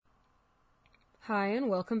Hi, and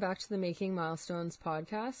welcome back to the Making Milestones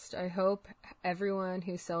podcast. I hope everyone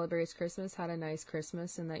who celebrates Christmas had a nice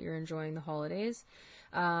Christmas and that you're enjoying the holidays.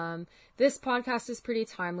 This podcast is pretty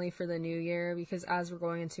timely for the new year because as we're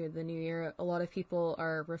going into the new year, a lot of people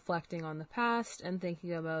are reflecting on the past and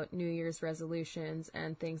thinking about New Year's resolutions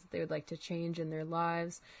and things that they would like to change in their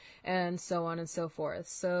lives and so on and so forth.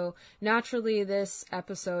 So naturally, this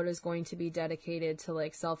episode is going to be dedicated to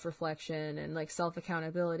like self-reflection and like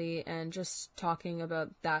self-accountability and just talking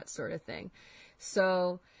about that sort of thing.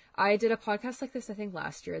 So I did a podcast like this, I think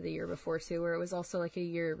last year or the year before too, where it was also like a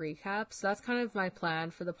year recap. So that's kind of my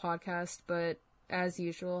plan for the podcast. But as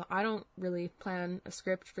usual, I don't really plan a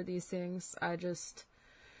script for these things. I just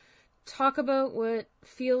talk about what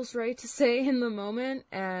feels right to say in the moment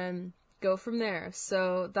and go from there.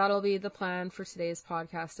 So that'll be the plan for today's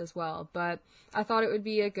podcast as well. But I thought it would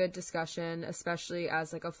be a good discussion, especially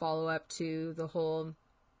as like a follow-up to the whole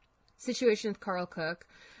situation with Carl Cook,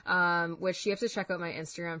 which you have to check out my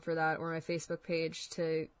Instagram for that or my Facebook page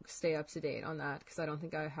to stay up to date on that, because I don't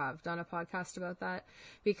think I have done a podcast about that,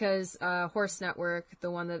 because Horse Network, the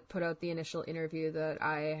one that put out the initial interview that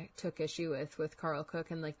I took issue with Carl Cook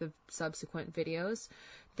and like the subsequent videos,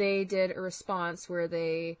 they did a response where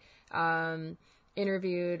they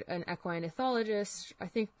interviewed an equine ethologist. I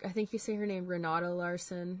think you say her name Renata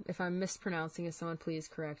Larson. If I'm mispronouncing it, someone please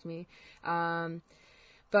correct me.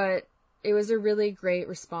 But it was a really great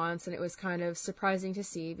response, and it was kind of surprising to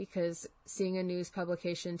see, because seeing a news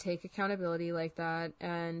publication take accountability like that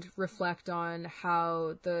and reflect on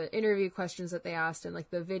how the interview questions that they asked and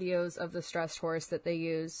like the videos of the stressed horse that they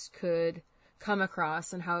use could come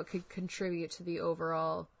across and how it could contribute to the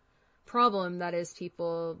overall problem that is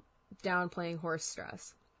people downplaying horse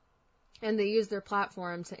stress. And they use their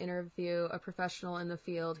platform to interview a professional in the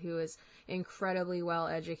field who is incredibly well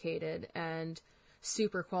educated and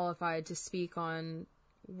super qualified to speak on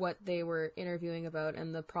what they were interviewing about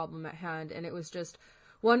and the problem at hand. And it was just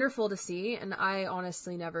wonderful to see. And I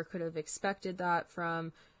honestly never could have expected that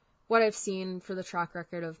from what I've seen for the track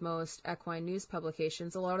record of most equine news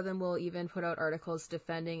publications. A lot of them will even put out articles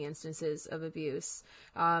defending instances of abuse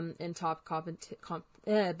in top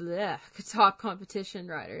competition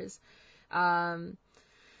riders.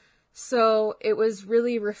 So it was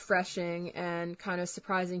really refreshing and kind of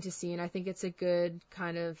surprising to see, and I think it's a good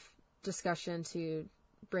kind of discussion to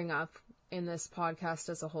bring up in this podcast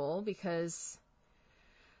as a whole, because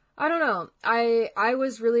I don't know, I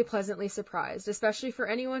was really pleasantly surprised, especially for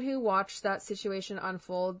anyone who watched that situation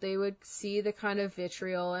unfold. They would see the kind of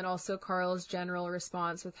vitriol and also Carl's general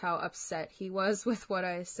response with how upset he was with what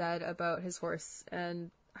I said about his horse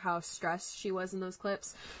and how stressed she was in those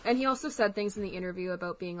clips. And he also said things in the interview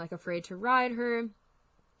about being like afraid to ride her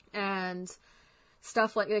and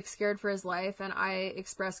stuff like scared for his life. And I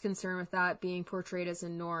expressed concern with that being portrayed as a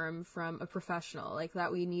norm from a professional, like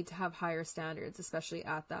that we need to have higher standards, especially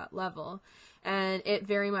at that level. And it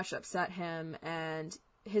very much upset him, and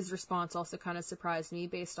his response also kind of surprised me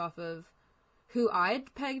based off of who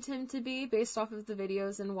I'd pegged him to be, based off of the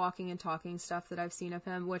videos and walking and talking stuff that I've seen of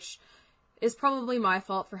him, which is probably my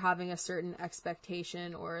fault for having a certain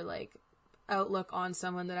expectation or like outlook on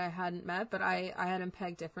someone that I hadn't met, but I had him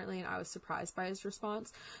pegged differently, and I was surprised by his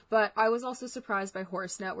response. But I was also surprised by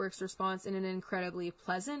Horse Network's response in an incredibly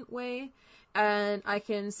pleasant way, and I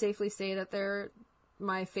can safely say that they're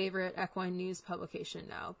my favorite equine news publication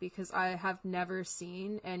now, because I have never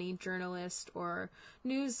seen any journalist or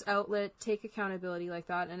news outlet take accountability like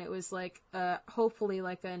that. And it was like hopefully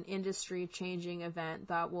like an industry changing event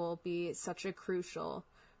that will be such a crucial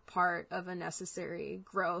part of a necessary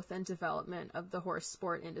growth and development of the horse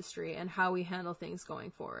sport industry and how we handle things going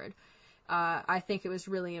forward. I think it was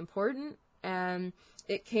really important, and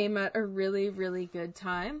it came at a really, really good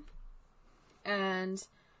time. And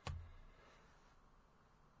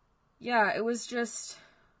yeah, it was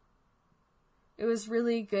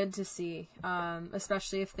really good to see,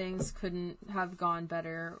 especially if things couldn't have gone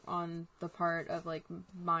better on the part of like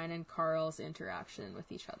mine and Carl's interaction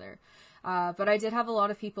with each other. But I did have a lot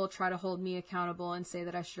of people try to hold me accountable and say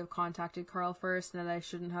that I should have contacted Carl first and that I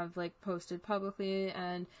shouldn't have like posted publicly.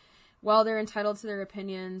 And while they're entitled to their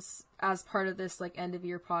opinions, as part of this like end of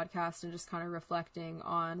year podcast and just kind of reflecting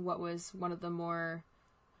on what was one of the more,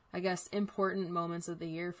 I guess, important moments of the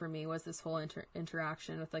year for me was this whole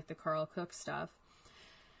interaction with like the Carl Cook stuff.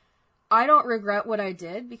 I don't regret what I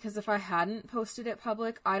did, because if I hadn't posted it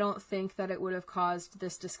public, I don't think that it would have caused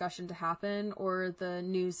this discussion to happen or the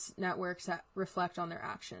news networks that reflect on their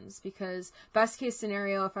actions. Because best case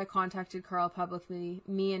scenario, if I contacted Carl publicly,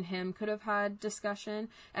 me and him could have had discussion,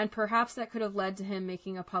 and perhaps that could have led to him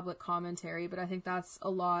making a public commentary, but I think that's a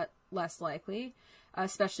lot less likely,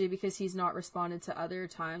 especially because he's not responded to other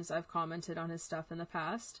times I've commented on his stuff in the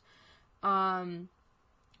past.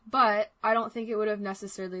 But I don't think it would have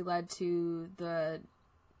necessarily led to the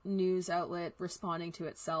news outlet responding to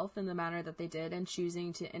itself in the manner that they did and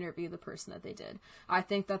choosing to interview the person that they did. I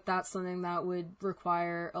think that that's something that would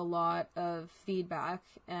require a lot of feedback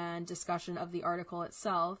and discussion of the article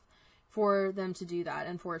itself for them to do that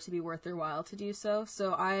and for it to be worth their while to do so.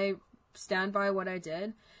 So I stand by what I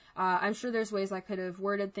did. I'm sure there's ways I could have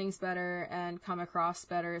worded things better and come across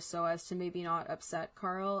better so as to maybe not upset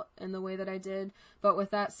Carl in the way that I did. But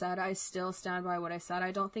with that said, I still stand by what I said.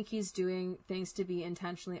 I don't think he's doing things to be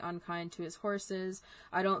intentionally unkind to his horses.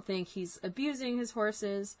 I don't think he's abusing his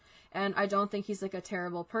horses. And I don't think he's like a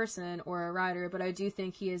terrible person or a rider. But I do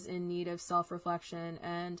think he is in need of self-reflection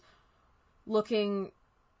and looking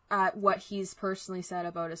at what he's personally said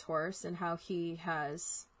about his horse and how he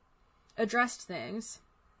has addressed things,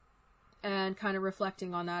 and kind of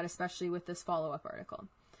reflecting on that, especially with this follow-up article.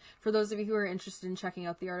 For those of you who are interested in checking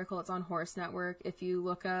out the article, it's on Horse Network. If you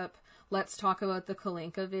look up Let's Talk About the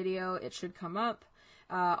Kalinka video, it should come up.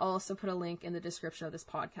 I'll also put a link in the description of this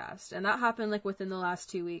podcast. And that happened like within the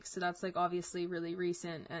last 2 weeks, so that's like obviously really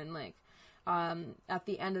recent and like at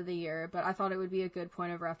the end of the year. But I thought it would be a good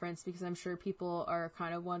point of reference because I'm sure people are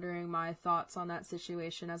kind of wondering my thoughts on that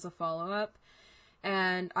situation as a follow-up.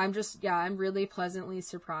 And I'm really pleasantly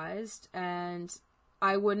surprised, and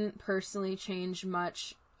I wouldn't personally change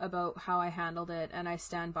much about how I handled it, and I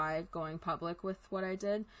stand by going public with what I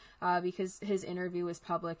did, because his interview was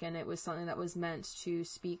public, and it was something that was meant to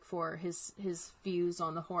speak for his views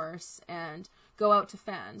on the horse and go out to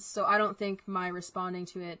fans. So I don't think my responding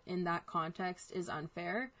to it in that context is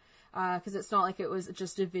unfair. Because it's not like it was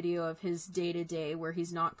just a video of his day-to-day where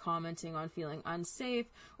he's not commenting on feeling unsafe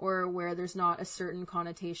or where there's not a certain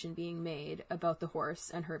connotation being made about the horse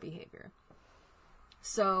and her behavior.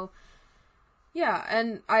 So, yeah,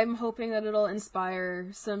 and I'm hoping that it'll inspire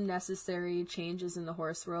some necessary changes in the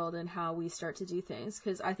horse world and how we start to do things,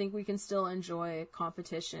 because I think we can still enjoy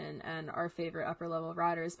competition and our favorite upper-level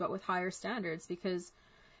riders, but with higher standards, because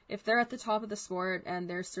if they're at the top of the sport and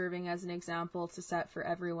they're serving as an example to set for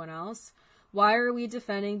everyone else, why are we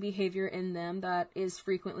defending behavior in them that is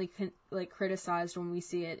frequently criticized when we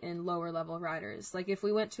see it in lower level riders? Like if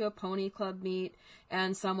we went to a pony club meet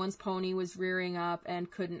and someone's pony was rearing up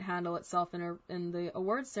and couldn't handle itself in the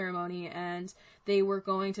awards ceremony, and they were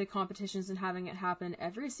going to competitions and having it happen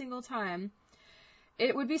every single time,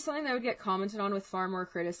 it would be something that would get commented on with far more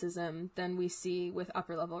criticism than we see with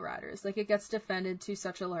upper-level riders. Like, it gets defended to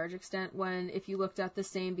such a large extent when, if you looked at the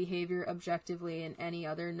same behavior objectively in any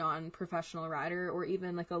other non-professional rider, or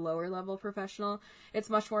even, like, a lower-level professional, it's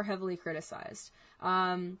much more heavily criticized.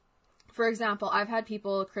 For example, I've had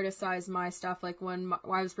people criticize my stuff, like, when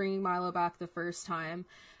I was bringing Milo back the first time,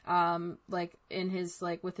 like, in his,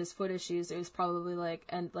 like, with his foot issues, it was probably, like,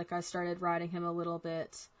 and, like, I started riding him a little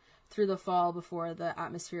bit through the fall before the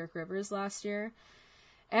atmospheric rivers last year,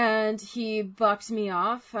 and he bucked me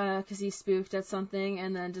off because he spooked at something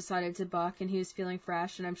and then decided to buck, and he was feeling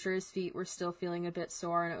fresh, and I'm sure his feet were still feeling a bit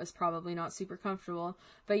sore and it was probably not super comfortable,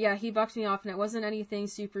 but yeah, he bucked me off, and it wasn't anything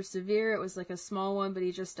super severe. It was like a small one, but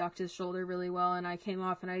he just ducked his shoulder really well, and I came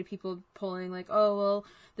off, and I had people pulling like, oh well,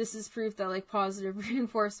 this is proof that like positive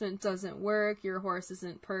reinforcement doesn't work, your horse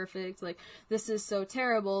isn't perfect, like this is so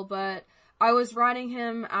terrible. But I was riding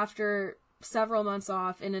him after several months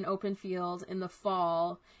off in an open field in the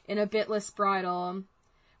fall in a bitless bridle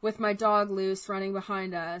with my dog loose running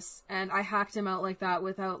behind us, and I hacked him out like that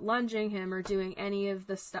without lunging him or doing any of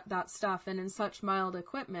that stuff, and in such mild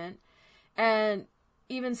equipment. And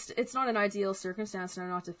even it's not an ideal circumstance, and I'm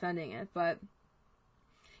not defending it, but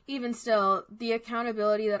even still, the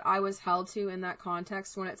accountability that I was held to in that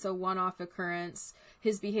context, when it's a one-off occurrence,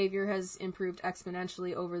 his behavior has improved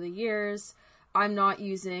exponentially over the years. I'm not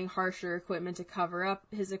using harsher equipment to cover up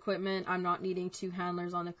his equipment. I'm not needing two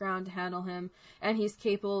handlers on the ground to handle him. And he's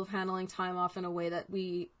capable of handling time off in a way that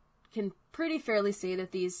we can pretty fairly say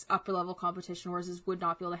that these upper-level competition horses would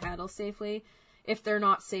not be able to handle safely if they're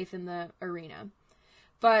not safe in the arena.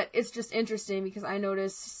 But it's just interesting because I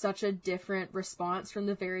notice such a different response from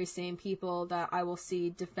the very same people that I will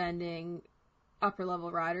see defending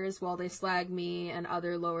upper-level riders while they slag me and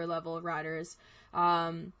other lower-level riders.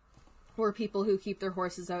 or people who keep their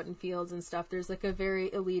horses out in fields and stuff, there's like a very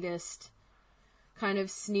elitist kind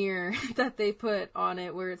of sneer that they put on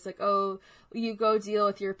it, where it's like, oh, you go deal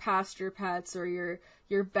with your pasture pets or your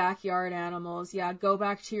backyard animals. Yeah, go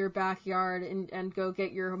back to your backyard and go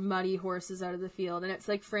get your muddy horses out of the field. And it's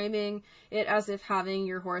like framing it as if having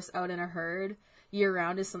your horse out in a herd year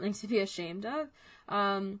round is something to be ashamed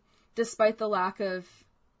of, despite the lack of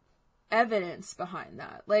evidence behind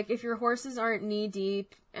that. Like, if your horses aren't knee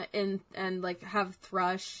deep and like have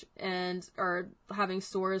thrush and are having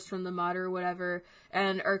sores from the mud or whatever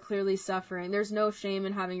and are clearly suffering, there's no shame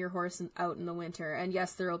in having your horse out in the winter. And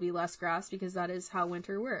yes, there will be less grass because that is how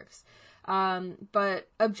winter works. But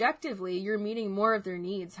objectively, you're meeting more of their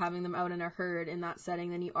needs having them out in a herd in that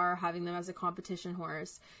setting than you are having them as a competition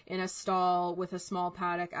horse in a stall with a small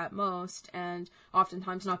paddock at most, and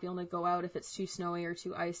oftentimes not being able to go out if it's too snowy or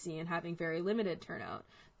too icy and having very limited turnout.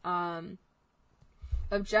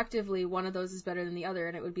 Objectively, one of those is better than the other,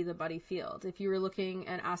 and it would be the muddy field. If you were looking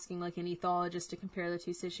and asking like an ethologist to compare the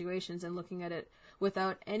two situations and looking at it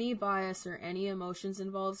without any bias or any emotions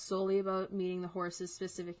involved, solely about meeting the horse's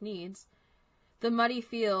specific needs, the muddy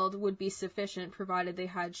field would be sufficient, provided they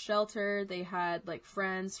had shelter, they had like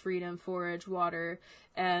friends, freedom, forage, water,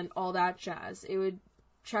 and all that jazz. It would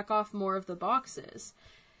check off more of the boxes.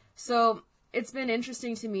 So it's been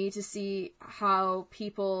interesting to me to see how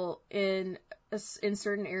people in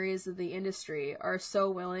certain areas of the industry are so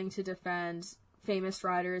willing to defend famous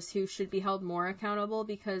riders who should be held more accountable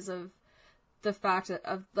because of the fact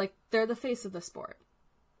of like, they're the face of the sport.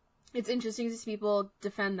 It's interesting to see people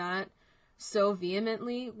defend that so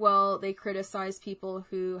vehemently while they criticize people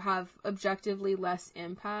who have objectively less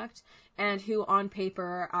impact and who on paper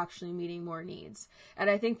are actually meeting more needs. And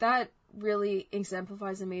I think that really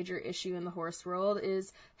exemplifies a major issue in the horse world,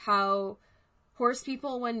 is how horse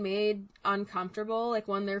people, when made uncomfortable, like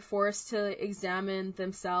when they're forced to examine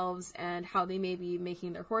themselves and how they may be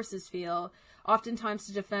making their horses feel, oftentimes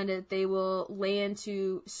to defend it, they will lay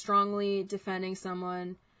into strongly defending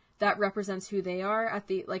someone that represents who they are at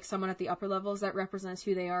the, like someone at the upper levels that represents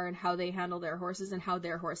who they are and how they handle their horses and how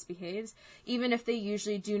their horse behaves, even if they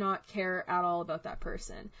usually do not care at all about that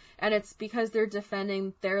person. And it's because they're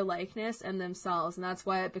defending their likeness and themselves, and that's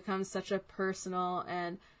why it becomes such a personal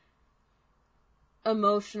and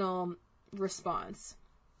emotional response.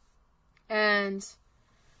 And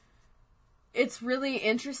it's really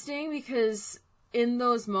interesting because in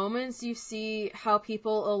those moments you see how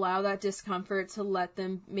people allow that discomfort to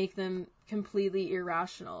make them completely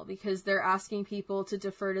irrational, because they're asking people to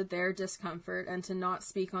defer to their discomfort and to not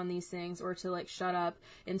speak on these things, or to like shut up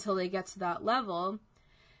until they get to that level,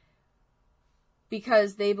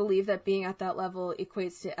 because they believe that being at that level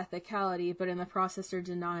equates to ethicality, but in the process they're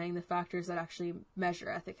denying the factors that actually measure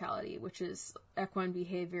ethicality, which is equine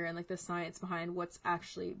behavior and like the science behind what's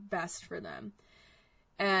actually best for them.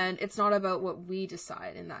 And it's not about what we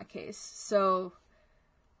decide in that case. So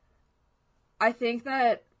I think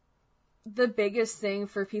that the biggest thing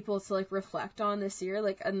for people to like reflect on this year,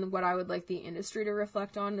 like, and what I would like the industry to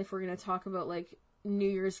reflect on if we're going to talk about like New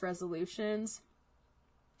Year's resolutions,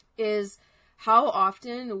 is how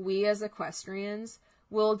often we as equestrians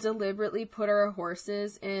will deliberately put our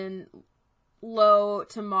horses in low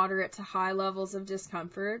to moderate to high levels of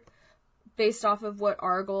discomfort based off of what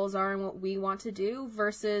our goals are and what we want to do,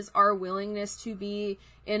 versus our willingness to be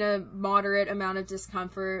in a moderate amount of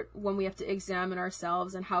discomfort when we have to examine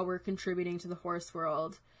ourselves and how we're contributing to the horse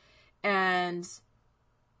world and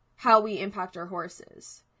how we impact our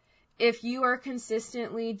horses. If you are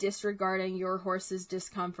consistently disregarding your horse's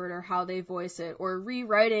discomfort or how they voice it, or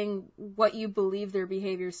rewriting what you believe their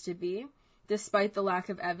behaviors to be, despite the lack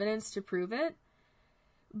of evidence to prove it,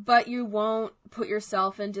 but you won't put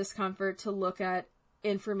yourself in discomfort to look at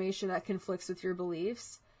information that conflicts with your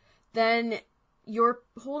beliefs, then you're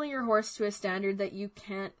holding your horse to a standard that you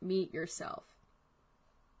can't meet yourself.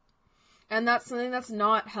 And that's something that's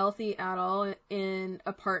not healthy at all in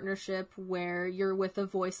a partnership where you're with a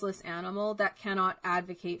voiceless animal that cannot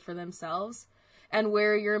advocate for themselves, and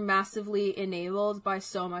where you're massively enabled by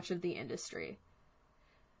so much of the industry.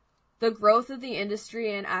 The growth of the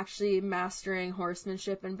industry and actually mastering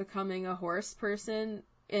horsemanship and becoming a horse person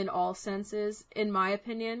in all senses, in my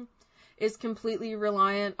opinion, is completely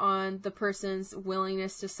reliant on the person's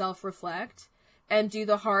willingness to self-reflect and do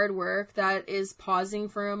the hard work that is pausing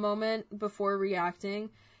for a moment before reacting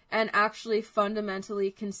and actually fundamentally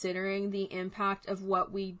considering the impact of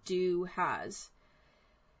what we do has.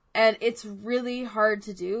 And it's really hard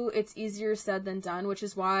to do. It's easier said than done, which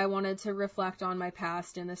is why I wanted to reflect on my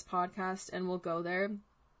past in this podcast, and we'll go there.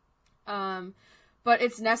 but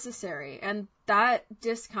it's necessary. And that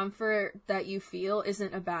discomfort that you feel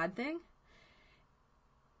isn't a bad thing.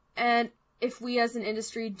 And if we as an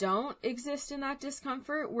industry don't exist in that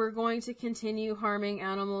discomfort, we're going to continue harming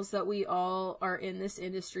animals that we all are in this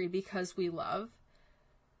industry because we love,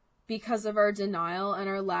 because of our denial and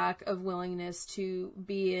our lack of willingness to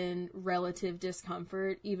be in relative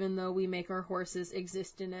discomfort, even though we make our horses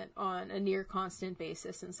exist in it on a near constant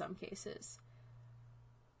basis in some cases.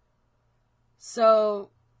 So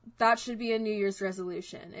that should be a New Year's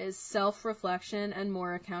resolution, is self-reflection and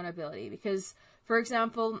more accountability. Because, for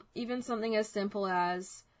example, even something as simple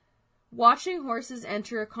as watching horses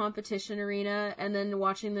enter a competition arena and then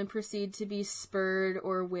watching them proceed to be spurred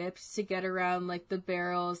or whipped to get around like the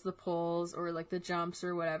barrels, the poles, or like the jumps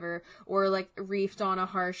or whatever, or like reefed on a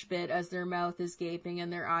harsh bit as their mouth is gaping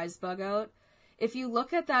and their eyes bug out. If you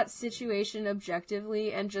look at that situation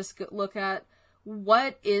objectively and just look at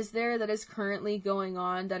what is there that is currently going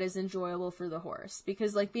on that is enjoyable for the horse,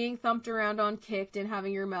 because like being thumped around on, kicked, and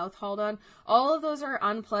having your mouth hauled on, all of those are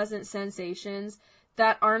unpleasant sensations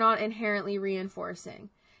that are not inherently reinforcing.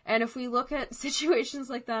 And if we look at situations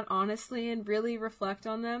like that honestly and really reflect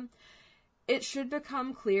on them, it should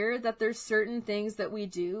become clear that there's certain things that we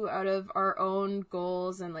do out of our own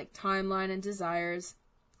goals and like timeline and desires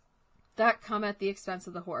that come at the expense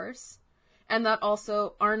of the horse, and that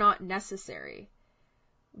also are not necessary.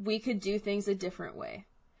 We could do things a different way,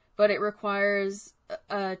 but it requires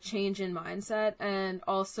a change in mindset and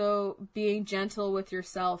also being gentle with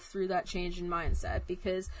yourself through that change in mindset,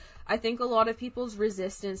 because I think a lot of people's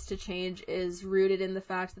resistance to change is rooted in the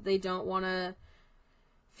fact that they don't want to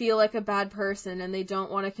feel like a bad person and they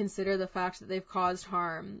don't want to consider the fact that they've caused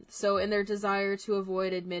harm. So in their desire to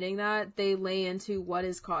avoid admitting that, they lay into what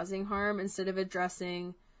is causing harm instead of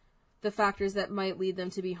addressing the factors that might lead them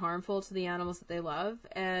to be harmful to the animals that they love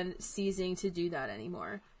and ceasing to do that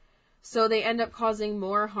anymore. So they end up causing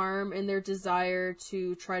more harm in their desire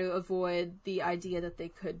to try to avoid the idea that they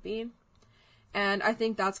could be. And I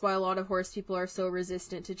think that's why a lot of horse people are so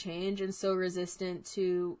resistant to change and so resistant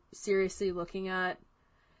to seriously looking at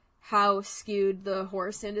how skewed the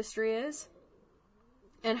horse industry is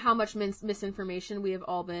and how much misinformation we have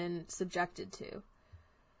all been subjected to.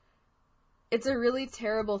 It's a really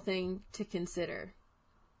terrible thing to consider.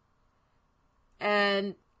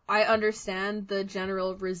 And I understand the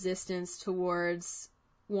general resistance towards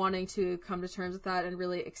wanting to come to terms with that and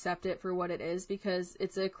really accept it for what it is, because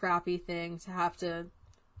it's a crappy thing to have to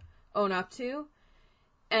own up to.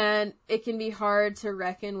 And it can be hard to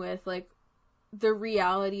reckon with, like, the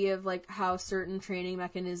reality of, like, how certain training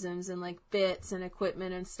mechanisms and, like, bits and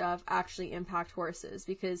equipment and stuff actually impact horses,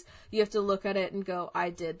 because you have to look at it and go,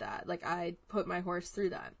 I did that. Like, I put my horse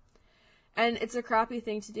through that. And it's a crappy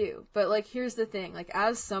thing to do. But, like, here's the thing. Like,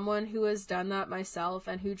 as someone who has done that myself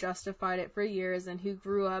and who justified it for years and who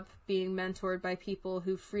grew up being mentored by people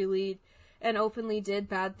who freely and openly did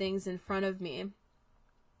bad things in front of me,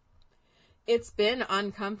 it's been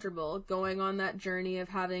uncomfortable going on that journey of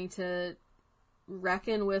having to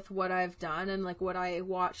reckon with what I've done and, like, what I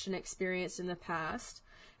watched and experienced in the past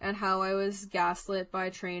and how I was gaslit by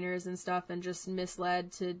trainers and stuff and just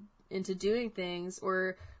misled into doing things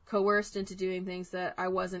or coerced into doing things that I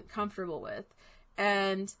wasn't comfortable with.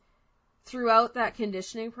 And throughout that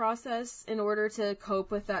conditioning process, in order to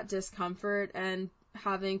cope with that discomfort and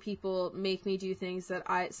having people make me do things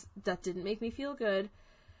that didn't make me feel good,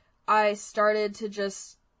 I started to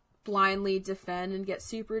just blindly defend and get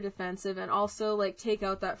super defensive and also, like, take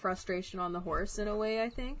out that frustration on the horse in a way, I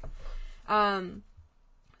think.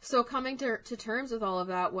 So coming to terms with all of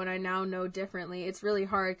that, when I now know differently, it's really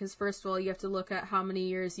hard because, first of all, you have to look at how many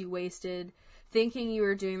years you wasted thinking you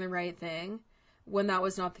were doing the right thing when that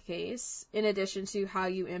was not the case, in addition to how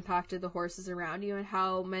you impacted the horses around you and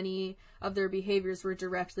how many of their behaviors were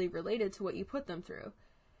directly related to what you put them through.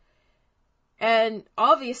 And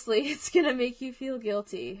obviously, it's going to make you feel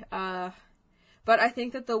guilty. But I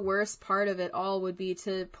think that the worst part of it all would be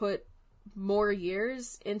to put more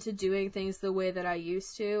years into doing things the way that I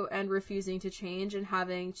used to and refusing to change and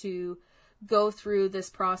having to go through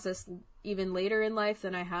this process even later in life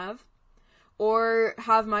than I have, or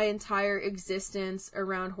have my entire existence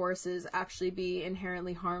around horses actually be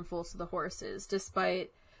inherently harmful to the horses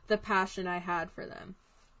despite the passion I had for them.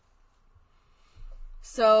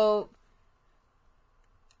 So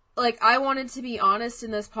like, I wanted to be honest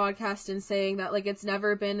in this podcast in saying that, like, it's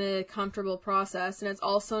never been a comfortable process, and it's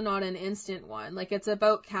also not an instant one. Like, it's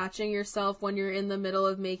about catching yourself when you're in the middle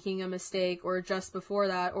of making a mistake, or just before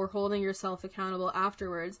that, or holding yourself accountable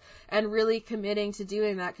afterwards, and really committing to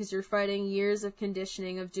doing that, because you're fighting years of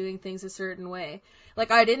conditioning of doing things a certain way.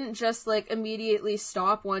 Like, I didn't just, like, immediately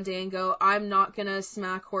stop one day and go, I'm not gonna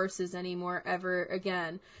smack horses anymore ever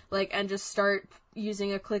again. Like, and just start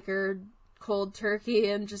using a clicker cold turkey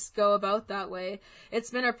and just go about that way. It's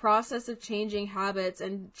been a process of changing habits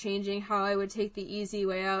and changing how I would take the easy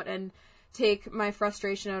way out and take my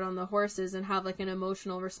frustration out on the horses and have, like, an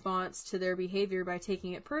emotional response to their behavior by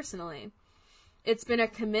taking it personally. It's been a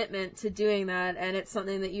commitment to doing that, and it's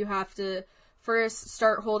something that you have to first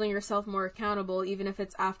start holding yourself more accountable, even if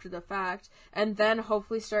it's after the fact, and then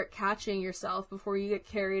hopefully start catching yourself before you get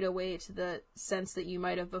carried away to the sense that you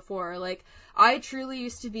might have before. Like, I truly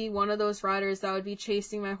used to be one of those riders that would be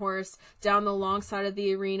chasing my horse down the long side of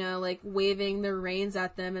the arena, like, waving their reins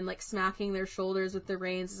at them and, like, smacking their shoulders with the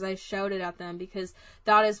reins as I shouted at them, because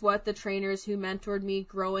that is what the trainers who mentored me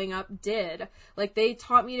growing up did. Like, they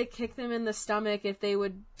taught me to kick them in the stomach if they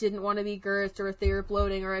didn't want to be girthed, or if they were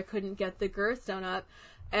bloating, or I couldn't get the girth done up.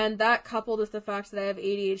 And that, coupled with the fact that I have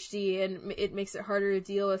ADHD and it makes it harder to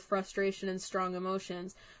deal with frustration and strong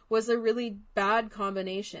emotions, was a really bad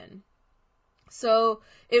combination. So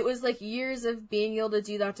it was like years of being able to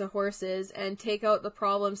do that to horses and take out the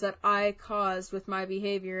problems that I caused with my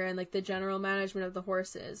behavior and, like, the general management of the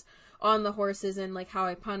horses on the horses and, like, how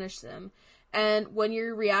I punish them. And when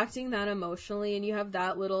you're reacting that emotionally and you have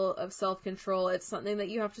that little of self-control, it's something that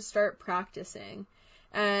you have to start practicing.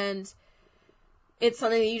 And it's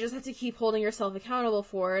something that you just have to keep holding yourself accountable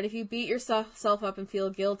for. And if you beat yourself up and feel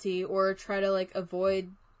guilty, or try to, like,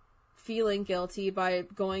 avoid feeling guilty by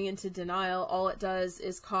going into denial, all it does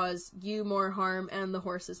is cause you more harm and the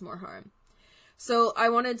horses more harm. So I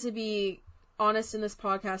wanted to be honest in this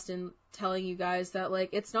podcast and telling you guys that, like,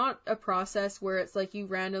 it's not a process where it's like you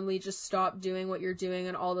randomly just stop doing what you're doing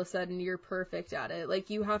and all of a sudden you're perfect at it. Like,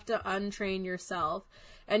 you have to untrain yourself,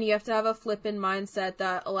 and you have to have a flippant mindset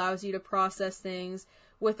that allows you to process things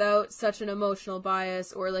without such an emotional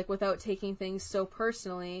bias, or, like, without taking things so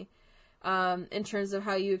personally. In terms of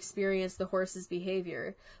how you experience the horse's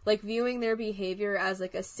behavior. Like, viewing their behavior as,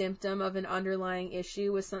 like, a symptom of an underlying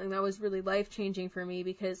issue was something that was really life-changing for me,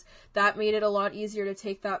 because that made it a lot easier to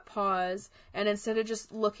take that pause, and instead of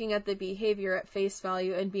just looking at the behavior at face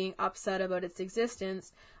value and being upset about its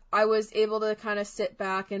existence, I was able to kind of sit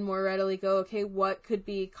back and more readily go, okay, what could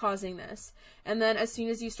be causing this? And then as soon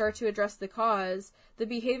as you start to address the cause, the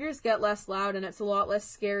behaviors get less loud and it's a lot less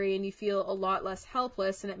scary, and you feel a lot less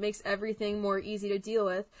helpless, and it makes everything more easy to deal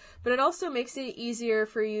with. But it also makes it easier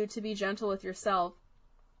for you to be gentle with yourself.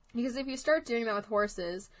 Because if you start doing that with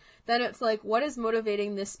horses, then it's like, what is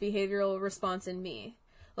motivating this behavioral response in me?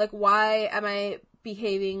 Like, why am I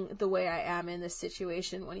behaving the way I am in this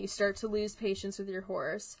situation? When you start to lose patience with your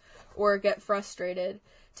horse or get frustrated,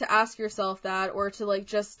 to ask yourself that, or to, like,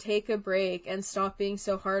 just take a break and stop being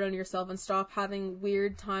so hard on yourself and stop having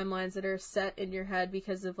weird timelines that are set in your head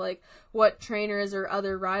because of, like, what trainers or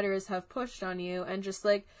other riders have pushed on you, and just,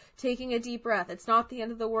 like, taking a deep breath. It's not the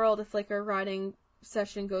end of the world if, like, a riding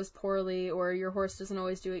session goes poorly or your horse doesn't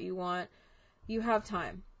always do what you want. You have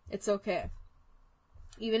time. It's okay.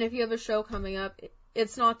 Even if you have a show coming up,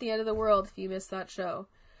 it's not the end of the world if you miss that show.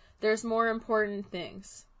 There's more important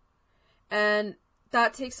things. And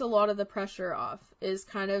that takes a lot of the pressure off, is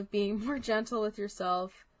kind of being more gentle with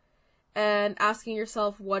yourself and asking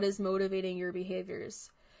yourself what is motivating your behaviors.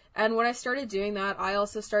 And when I started doing that, I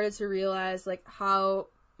also started to realize, like, how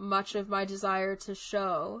much of my desire to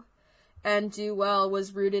show and do well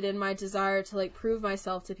was rooted in my desire to, like, prove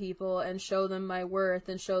myself to people and show them my worth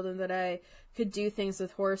and show them that I could do things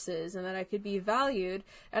with horses and that I could be valued.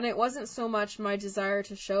 And it wasn't so much my desire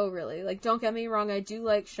to show, really. Like, don't get me wrong, I do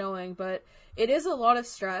like showing, but it is a lot of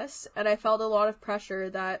stress, and I felt a lot of pressure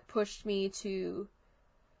that pushed me to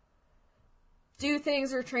do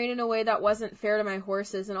things or train in a way that wasn't fair to my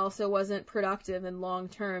horses and also wasn't productive and long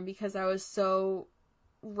term, because I was so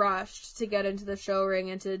rushed to get into the show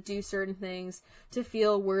ring and to do certain things to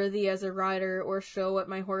feel worthy as a rider or show what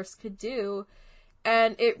my horse could do.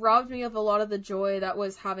 And it robbed me of a lot of the joy that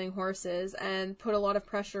was having horses, and put a lot of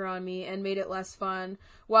pressure on me and made it less fun,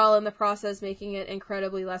 while in the process making it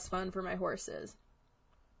incredibly less fun for my horses.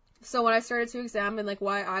 So when I started to examine, like,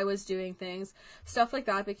 why I was doing things, stuff like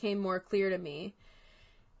that became more clear to me.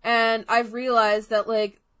 And I've realized that,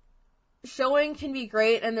 like, showing can be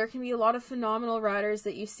great, and there can be a lot of phenomenal riders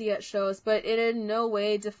that you see at shows, but it in no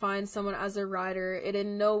way defines someone as a rider. It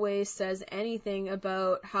in no way says anything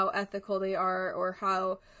about how ethical they are or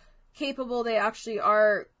how capable they actually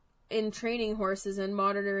are in training horses and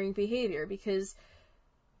monitoring behavior, because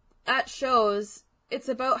at shows, it's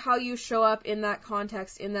about how you show up in that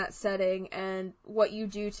context, in that setting, and what you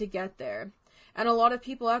do to get there. And a lot of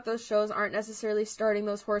people at those shows aren't necessarily starting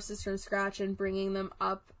those horses from scratch and bringing them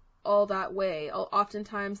up all that way.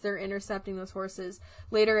 Oftentimes they're intercepting those horses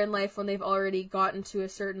later in life when they've already gotten to a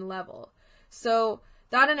certain level. So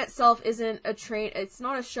that in itself isn't it's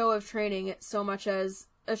not a show of training, it's so much as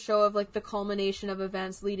a show of like the culmination of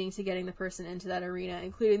events leading to getting the person into that arena,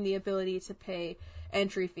 including the ability to pay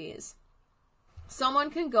entry fees.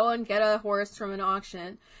 Someone can go and get a horse from an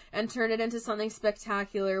auction and turn it into something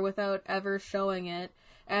spectacular without ever showing it,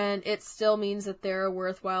 and it still means that they're a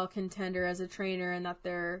worthwhile contender as a trainer and that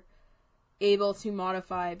they're able to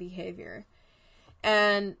modify behavior.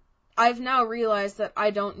 And I've now realized that I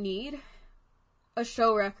don't need a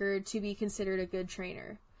show record to be considered a good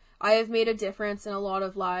trainer. I have made a difference in a lot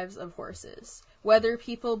of lives of horses, whether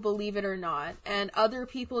people believe it or not, and other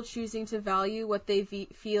people choosing to value what they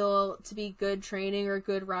feel to be good training or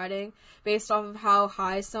good riding based off of how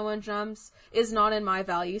high someone jumps is not in my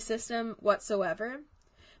value system whatsoever.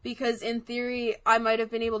 Because in theory, I might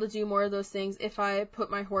have been able to do more of those things if I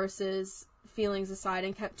put my horse's feelings aside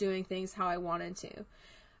and kept doing things how I wanted to.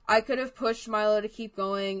 I could have pushed Milo to keep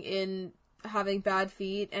going in having bad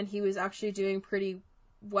feet, and he was actually doing pretty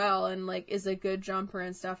well and like is a good jumper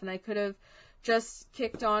and stuff, and I could have just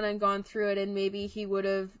kicked on and gone through it, and maybe he would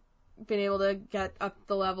have been able to get up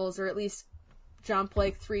the levels or at least jump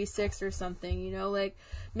like 3-6 or something, you know, like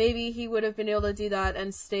maybe he would have been able to do that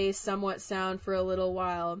and stay somewhat sound for a little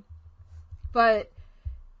while, but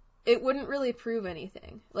it wouldn't really prove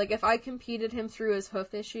anything. Like if I competed him through his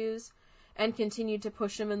hoof issues and continued to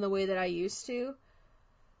push him in the way that I used to,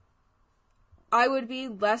 I would be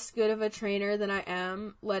less good of a trainer than I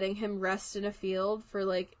am letting him rest in a field for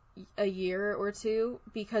like a year or two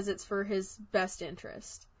because it's for his best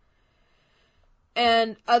interest.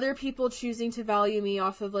 And other people choosing to value me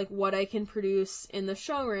off of like what I can produce in the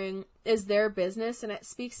show ring is their business, and it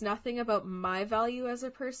speaks nothing about my value as a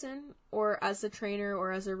person or as a trainer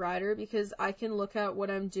or as a rider, because I can look at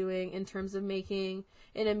what I'm doing in terms of making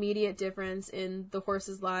an immediate difference in the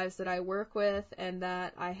horses' lives that I work with and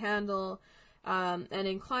that I handle, and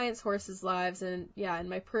in clients' horses' lives, and in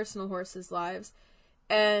my personal horses' lives.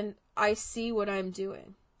 And I see what I'm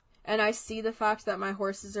doing. And I see the fact that my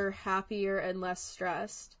horses are happier and less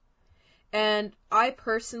stressed. And I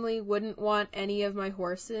personally wouldn't want any of my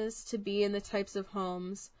horses to be in the types of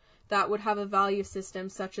homes that would have a value system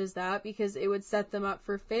such as that, because it would set them up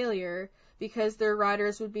for failure, because their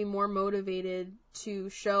riders would be more motivated to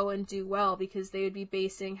show and do well because they would be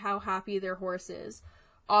basing how happy their horse is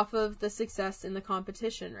off of the success in the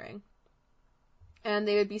competition ring. And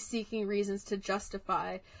they would be seeking reasons to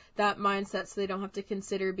justify that mindset so they don't have to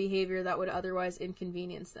consider behavior that would otherwise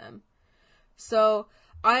inconvenience them. So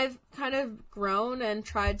I've kind of grown and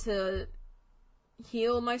tried to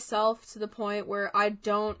heal myself to the point where I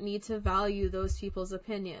don't need to value those people's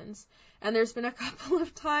opinions. And there's been a couple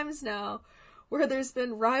of times now where there's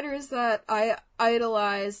been riders that I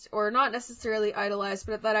idolized, or not necessarily idolized,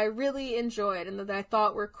 but that I really enjoyed and that I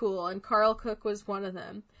thought were cool, and Carl Cook was one of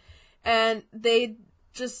them. And they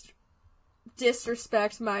just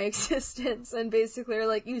disrespect my existence and basically are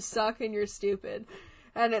like, you suck and you're stupid.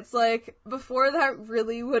 And it's like, before that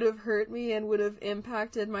really would have hurt me and would have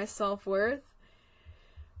impacted my self-worth.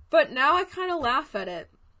 But now I kind of laugh at it,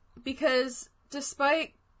 because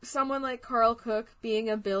despite someone like Carl Cook being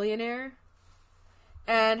a billionaire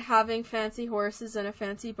and having fancy horses and a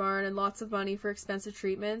fancy barn and lots of money for expensive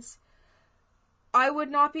treatments, I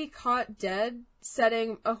would not be caught dead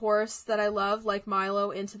setting a horse that I love, like Milo,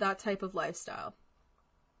 into that type of lifestyle.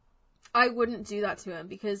 I wouldn't do that to him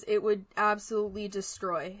because it would absolutely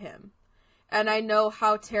destroy him. And I know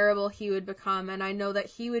how terrible he would become, and I know that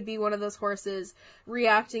he would be one of those horses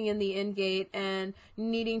reacting in the in-gate and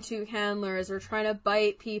needing two handlers or trying to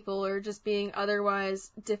bite people or just being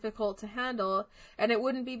otherwise difficult to handle. And it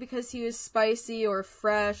wouldn't be because he was spicy or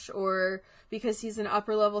fresh or because he's an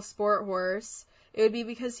upper-level sport horse. It would be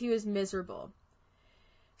because he was miserable.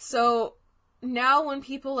 So now when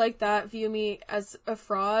people like that view me as a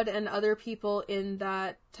fraud, and other people in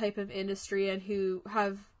that type of industry and who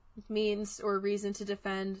have means or reason to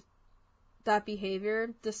defend that behavior,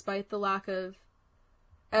 despite the lack of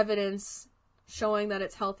evidence showing that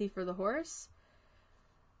it's healthy for the horse,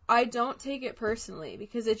 I don't take it personally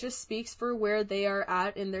because it just speaks for where they are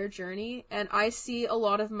at in their journey. And I see a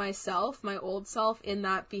lot of myself, my old self, in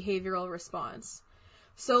that behavioral response.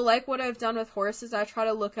 So like what I've done with horses, I try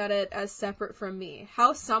to look at it as separate from me.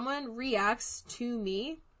 How someone reacts to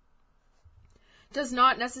me does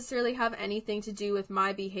not necessarily have anything to do with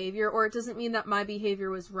my behavior, or it doesn't mean that my behavior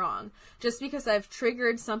was wrong. Just because I've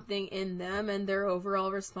triggered something in them and their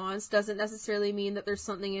overall response doesn't necessarily mean that there's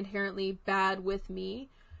something inherently bad with me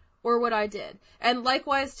or what I did. And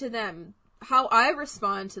likewise to them, how I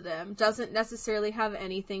respond to them doesn't necessarily have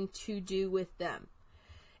anything to do with them.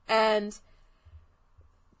 And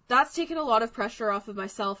that's taken a lot of pressure off of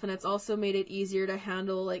myself, and it's also made it easier to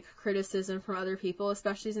handle like criticism from other people,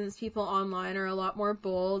 especially since people online are a lot more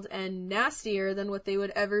bold and nastier than what they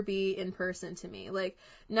would ever be in person to me. Like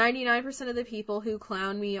 99% of the people who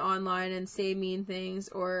clown me online and say mean things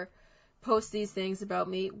or post these things about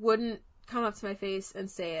me wouldn't come up to my face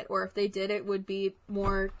and say it, or if they did, it would be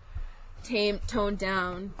more toned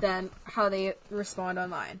down than how they respond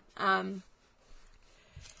online.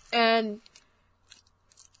 And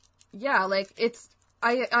yeah, like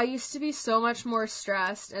I used to be so much more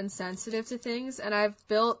stressed and sensitive to things, and I've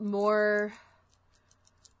built more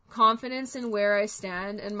confidence in where I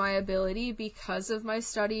stand and my ability because of my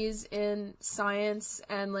studies in science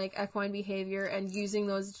and like equine behavior and using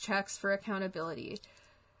those checks for accountability.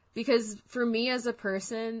 Because for me as a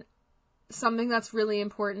person, something that's really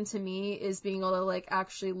important to me is being able to like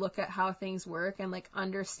actually look at how things work and like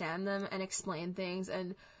understand them and explain things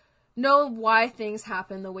and know why things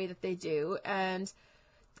happen the way that they do. And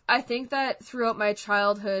I think that throughout my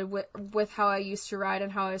childhood with how I used to ride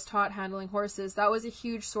and how I was taught handling horses, that was a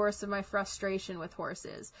huge source of my frustration with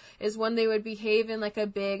horses, is when they would behave in like a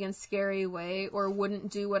big and scary way or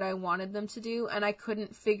wouldn't do what I wanted them to do, and I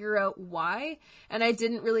couldn't figure out why, and I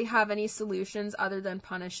didn't really have any solutions other than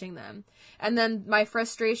punishing them. And then my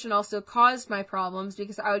frustration also caused my problems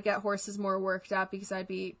because I would get horses more worked up because I'd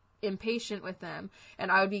be impatient with them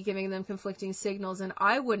and I would be giving them conflicting signals and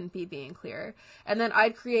I wouldn't be being clear, and then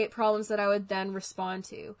I'd create problems that I would then respond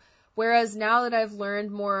to. Whereas now that I've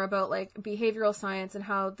learned more about like behavioral science and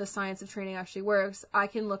how the science of training actually works, I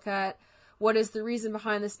can look at what is the reason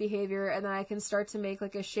behind this behavior, and then I can start to make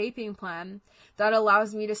like a shaping plan that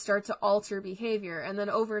allows me to start to alter behavior, and then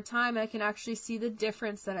over time I can actually see the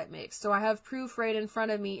difference that it makes. So I have proof right in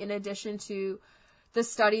front of me, in addition to the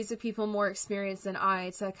studies of people more experienced than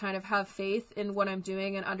I, to kind of have faith in what I'm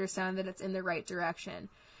doing and understand that it's in the right direction.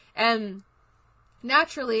 And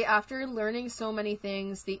naturally, after learning so many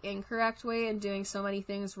things the incorrect way and doing so many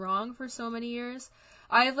things wrong for so many years,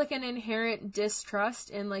 I have like an inherent distrust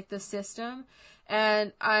in like the system,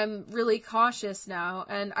 and I'm really cautious now.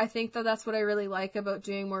 And I think that that's what I really like about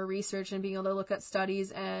doing more research and being able to look at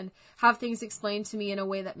studies and have things explained to me in a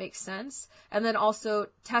way that makes sense, and then also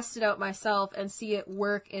test it out myself and see it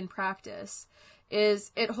work in practice.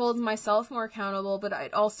 Is it holds myself more accountable, but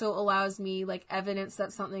it also allows me like evidence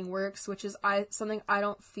that something works, which is something I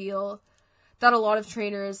don't feel that a lot of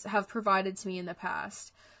trainers have provided to me in the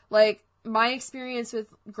past. Like, my experience with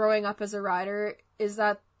growing up as a rider is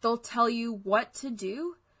that they'll tell you what to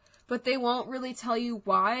do, but they won't really tell you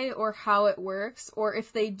why or how it works. Or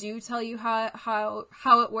if they do tell you how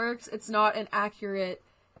it works, it's not an accurate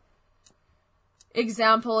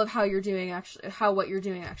example of how what you're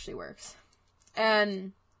doing actually works.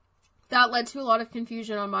 And that led to a lot of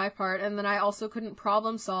confusion on my part. And then I also couldn't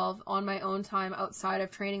problem solve on my own time outside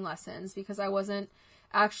of training lessons because I wasn't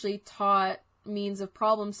actually taught means of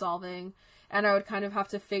problem solving, and I would kind of have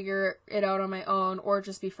to figure it out on my own or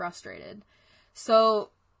just be frustrated.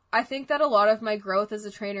 So I think that a lot of my growth as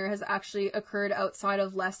a trainer has actually occurred outside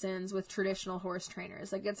of lessons with traditional horse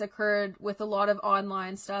trainers. Like, it's occurred with a lot of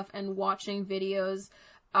online stuff and watching videos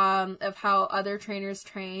of how other trainers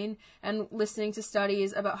train and listening to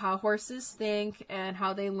studies about how horses think and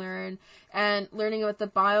how they learn, and learning about the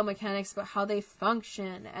biomechanics about how they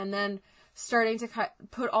function, and then starting to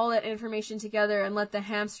put all that information together and let the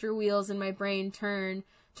hamster wheels in my brain turn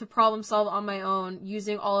to problem solve on my own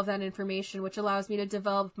using all of that information, which allows me to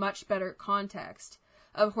develop much better context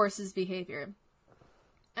of horses' behavior.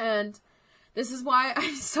 And this is why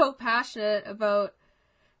I'm so passionate about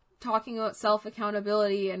talking about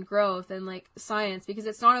self-accountability and growth and like science, because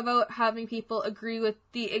it's not about having people agree with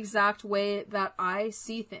the exact way that I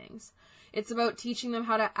see things. It's about teaching them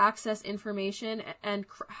how to access information and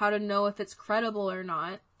how to know if it's credible or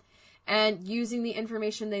not, and using the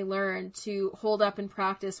information they learn to hold up in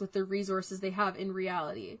practice with the resources they have in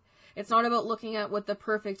reality. It's not about looking at what the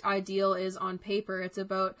perfect ideal is on paper. It's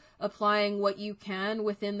about applying what you can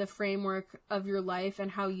within the framework of your life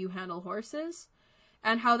and how you handle horses.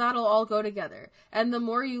 and how that'll all go together. And the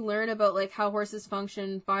more you learn about like how horses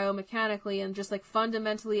function biomechanically and just like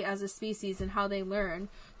fundamentally as a species and how they learn,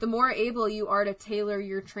 the more able you are to tailor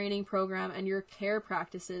your training program and your care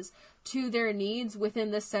practices to their needs within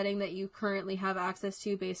the setting that you currently have access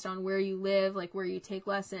to based on where you live, like where you take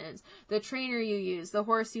lessons, the trainer you use, the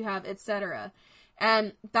horse you have, etc.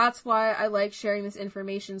 And that's why I like sharing this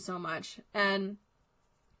information so much. And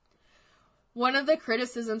one of the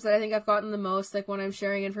criticisms that I think I've gotten the most, like when I'm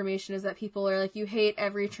sharing information, is that people are like, you hate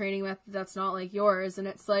every training method that's not like yours. And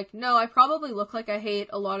it's like, no, I probably look like I hate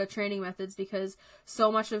a lot of training methods because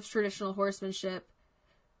so much of traditional horsemanship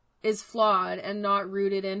is flawed and not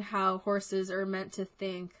rooted in how horses are meant to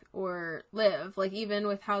think or live, like even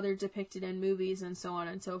with how they're depicted in movies and so on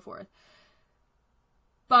and so forth.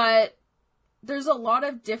 But there's a lot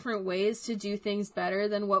of different ways to do things better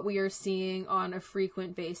than what we are seeing on a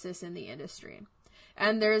frequent basis in the industry.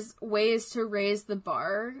 And there's ways to raise the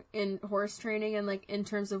bar in horse training and like in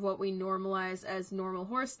terms of what we normalize as normal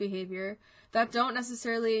horse behavior that don't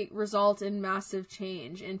necessarily result in massive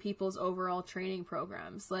change in people's overall training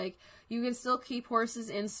programs. Like, you can still keep horses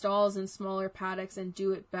in stalls and smaller paddocks and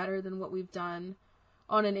do it better than what we've done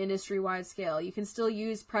on an industry-wide scale. You can still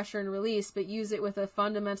use pressure and release, but use it with a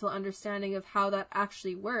fundamental understanding of how that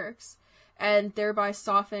actually works, and thereby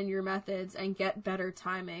soften your methods and get better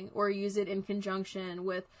timing, or use it in conjunction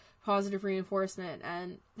with positive reinforcement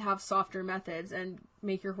and have softer methods and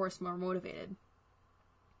make your horse more motivated.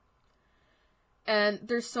 And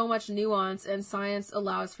there's so much nuance, and science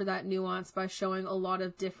allows for that nuance by showing a lot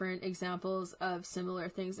of different examples of similar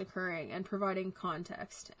things occurring and providing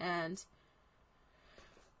context. And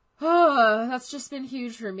that's just been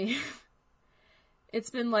huge for me. It's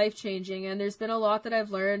been life-changing, and there's been a lot that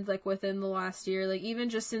I've learned, like, within the last year, like, even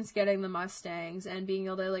just since getting the Mustangs and being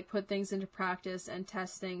able to, like, put things into practice and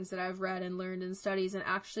test things that I've read and learned in studies and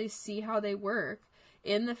actually see how they work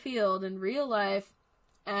in the field in real life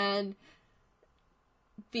and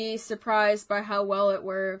be surprised by how well it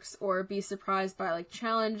works, or be surprised by, like,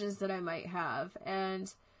 challenges that I might have.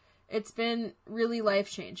 And it's been really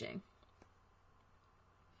life-changing.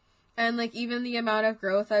 And, like, even the amount of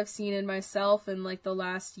growth I've seen in myself in, like, the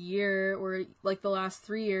last year, or, like, the last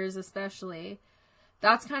 3 years especially,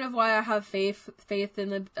 that's kind of why I have faith in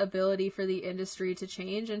the ability for the industry to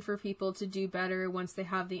change and for people to do better once they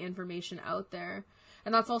have the information out there.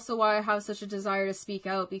 And that's also why I have such a desire to speak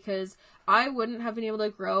out, because I wouldn't have been able to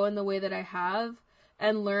grow in the way that I have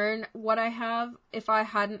and learn what I have if I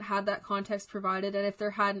hadn't had that context provided, and if there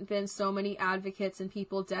hadn't been so many advocates and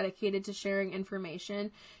people dedicated to sharing information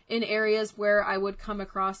in areas where I would come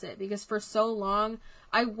across it. Because for so long,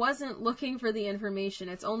 I wasn't looking for the information.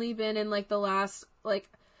 It's only been in, like, the last, like,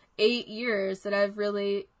 8 years that I've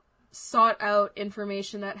really sought out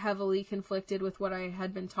information that heavily conflicted with what I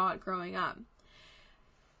had been taught growing up.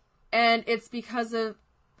 And it's because of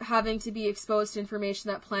having to be exposed to information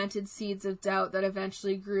that planted seeds of doubt that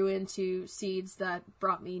eventually grew into seeds that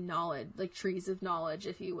brought me knowledge, like trees of knowledge,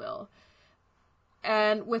 if you will.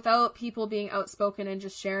 And without people being outspoken and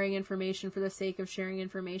just sharing information for the sake of sharing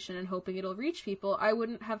information and hoping it'll reach people, I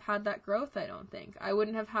wouldn't have had that growth, I don't think. I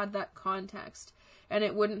wouldn't have had that context, and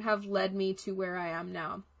it wouldn't have led me to where I am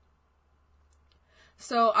now.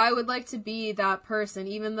 So I would like to be that person,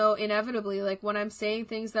 even though inevitably, like, when I'm saying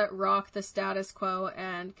things that rock the status quo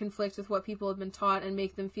and conflict with what people have been taught and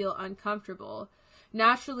make them feel uncomfortable,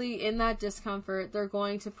 naturally in that discomfort, they're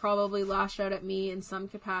going to probably lash out at me in some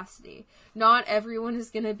capacity. Not everyone is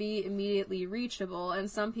going to be immediately reachable, and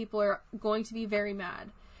some people are going to be very mad.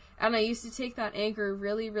 And I used to take that anger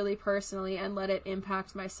really, really personally and let it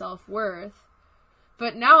impact my self-worth.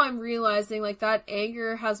 But now I'm realizing, like, that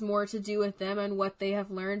anger has more to do with them and what they have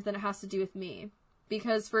learned than it has to do with me.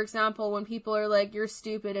 Because, for example, when people are like, you're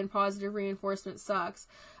stupid and positive reinforcement sucks,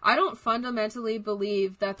 I don't fundamentally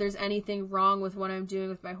believe that there's anything wrong with what I'm doing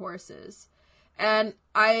with my horses. And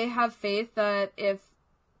I have faith that if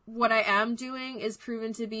what I am doing is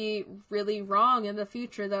proven to be really wrong in the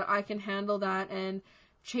future, that I can handle that and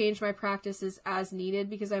change my practices as needed,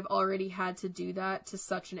 because I've already had to do that to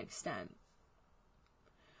such an extent.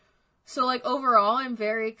 So, like, overall, I'm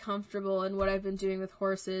very comfortable in what I've been doing with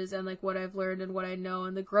horses and, like, what I've learned and what I know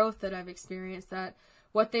and the growth that I've experienced, that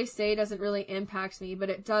what they say doesn't really impact me, but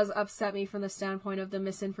it does upset me from the standpoint of the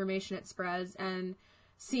misinformation it spreads and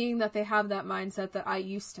seeing that they have that mindset that I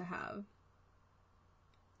used to have.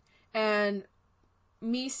 And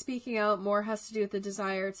me speaking out more has to do with the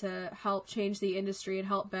desire to help change the industry and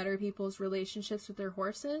help better people's relationships with their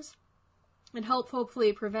horses and help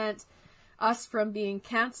hopefully prevent us from being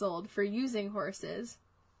canceled for using horses,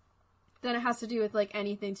 than it has to do with, like,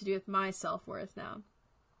 anything to do with my self-worth now.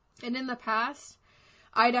 And in the past,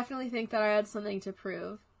 I definitely think that I had something to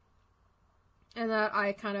prove. And that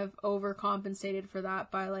I kind of overcompensated for that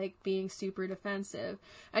by, like, being super defensive.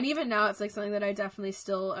 And even now, it's, like, something that I definitely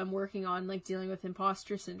still am working on, like, dealing with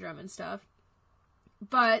imposter syndrome and stuff.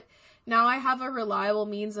 But now I have a reliable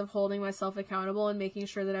means of holding myself accountable and making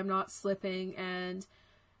sure that I'm not slipping and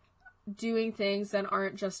doing things that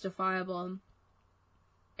aren't justifiable.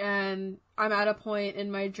 And I'm at a point in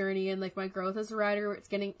my journey and, like, my growth as a rider where it's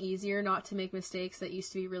getting easier not to make mistakes that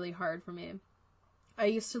used to be really hard for me. I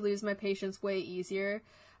used to lose my patience way easier.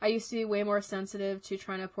 I used to be way more sensitive to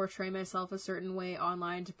trying to portray myself a certain way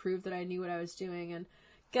online to prove that I knew what I was doing and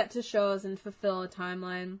get to shows and fulfill a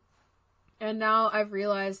timeline. And now I've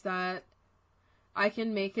realized that I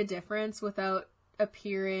can make a difference without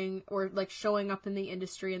appearing or, like, showing up in the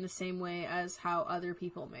industry in the same way as how other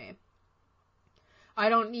people may. I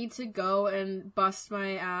don't need to go and bust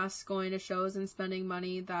my ass going to shows and spending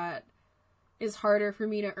money that is harder for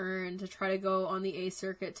me to earn to try to go on the A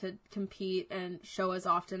circuit to compete and show as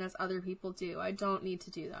often as other people do. I don't need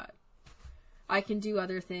to do that. I can do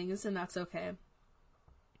other things, and that's okay.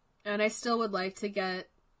 And I still would like to get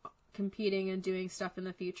competing and doing stuff in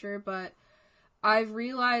the future, but I've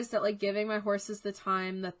realized that, like, giving my horses the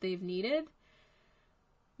time that they've needed,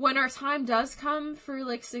 when our time does come for,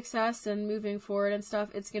 like, success and moving forward and stuff,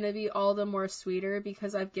 it's going to be all the more sweeter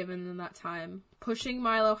because I've given them that time. Pushing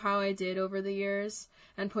Milo how I did over the years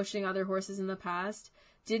and pushing other horses in the past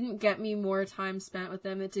didn't get me more time spent with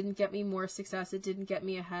them. It didn't get me more success. It didn't get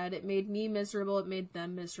me ahead. It made me miserable. It made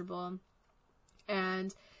them miserable.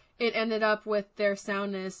 And it ended up with their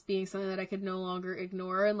soundness being something that I could no longer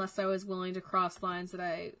ignore unless I was willing to cross lines that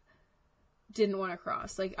I didn't want to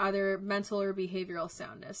cross, like either mental or behavioral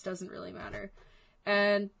soundness, doesn't really matter.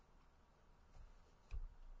 And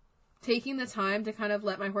taking the time to kind of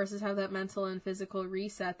let my horses have that mental and physical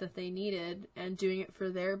reset that they needed and doing it for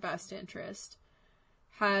their best interest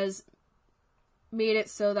has made it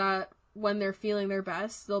so that when they're feeling their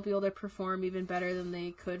best, they'll be able to perform even better than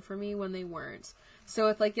they could for me when they weren't. So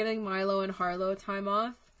with, like, giving Milo and Harlow time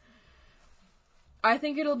off, I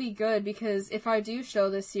think it'll be good because if I do show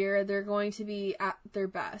this year, they're going to be at their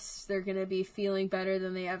best. They're going to be feeling better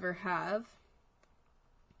than they ever have.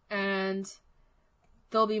 And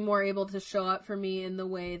they'll be more able to show up for me in the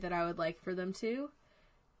way that I would like for them to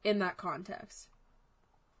in that context.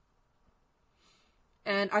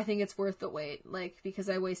 And I think it's worth the wait, like, because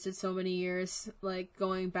I wasted so many years, like,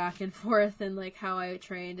 going back and forth and, like, how I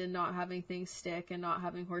trained and not having things stick and not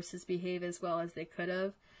having horses behave as well as they could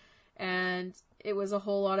have. And it was a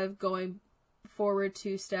whole lot of going forward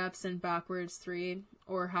 2 steps and backwards 3,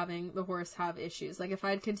 or having the horse have issues. Like, if I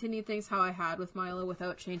had continued things how I had with Milo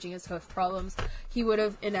without changing his hoof problems, he would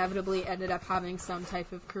have inevitably ended up having some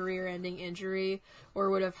type of career-ending injury, or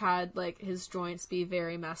would have had, like, his joints be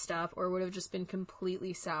very messed up, or would have just been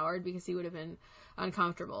completely soured because he would have been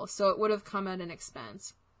uncomfortable. So it would have come at an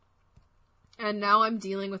expense. And now I'm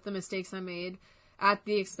dealing with the mistakes I made at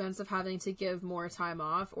the expense of having to give more time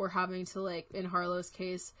off, or having to, like, in Harlow's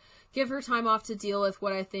case, give her time off to deal with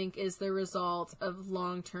what I think is the result of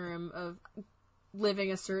long-term of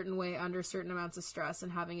living a certain way under certain amounts of stress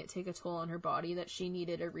and having it take a toll on her body that she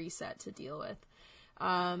needed a reset to deal with.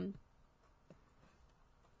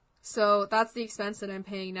 So that's the expense that I'm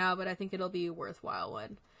paying now, but I think it'll be a worthwhile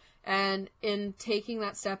one. And in taking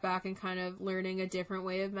that step back and kind of learning a different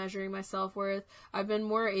way of measuring my self-worth, I've been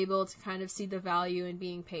more able to kind of see the value in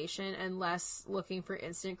being patient and less looking for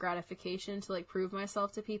instant gratification to, like, prove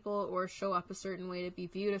myself to people or show up a certain way to be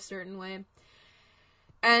viewed a certain way.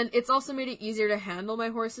 And it's also made it easier to handle my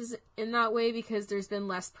horses in that way because there's been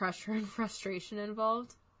less pressure and frustration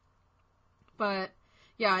involved. But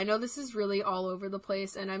yeah, I know this is really all over the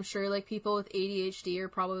place, and I'm sure, like, people with ADHD are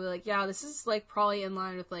probably like, yeah, this is, like, probably in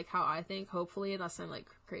line with, like, how I think, hopefully, unless I'm, like,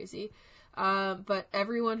 crazy. But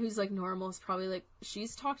everyone who's, like, normal is probably like,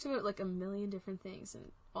 she's talked about, like, a million different things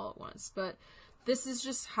and all at once. But this is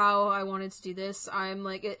just how I wanted to do this. I'm,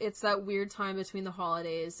 like, it's that weird time between the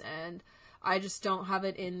holidays, and I just don't have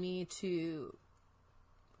it in me to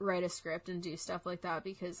write a script and do stuff like that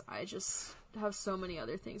because I just have so many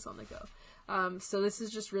other things on the go. So this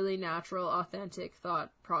is just really natural, authentic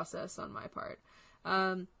thought process on my part.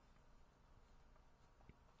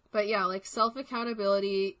 But yeah, like,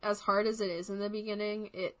 self-accountability, as hard as it is in the beginning,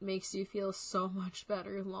 it makes you feel so much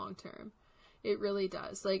better long term. It really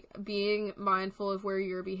does. Like, being mindful of where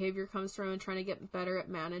your behavior comes from and trying to get better at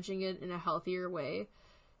managing it in a healthier way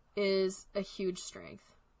is a huge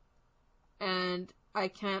strength. And I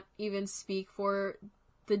can't even speak for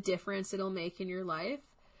the difference it'll make in your life.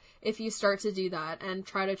 if you start to do that and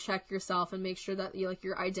try to check yourself and make sure that you, like,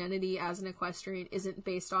 your identity as an equestrian isn't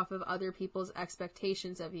based off of other people's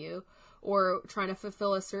expectations of you or trying to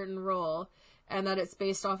fulfill a certain role, and that it's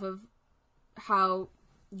based off of how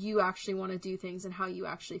you actually want to do things and how you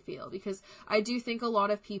actually feel. Because I do think a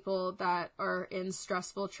lot of people that are in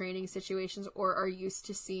stressful training situations or are used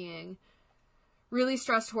to seeing really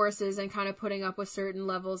stressed horses and kind of putting up with certain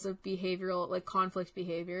levels of behavioral, like, conflict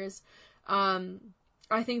behaviors,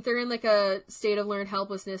 I think they're in, like, a state of learned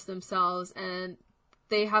helplessness themselves, and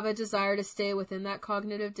they have a desire to stay within that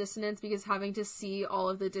cognitive dissonance, because having to see all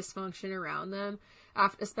of the dysfunction around them,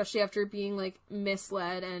 especially after being, like,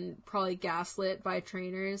 misled and probably gaslit by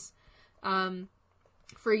trainers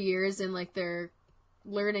for years in, like, their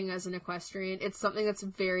learning as an equestrian, it's something that's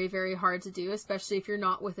very, very hard to do, especially if you're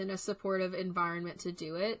not within a supportive environment to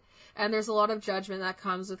do it. And there's a lot of judgment that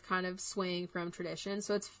comes with kind of swaying from tradition,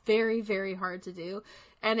 so it's very, very hard to do.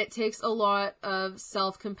 And it takes a lot of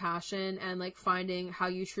self-compassion and, like, finding how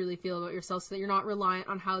you truly feel about yourself so that you're not reliant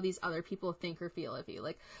on how these other people think or feel of you.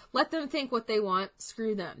 Like, let them think what they want,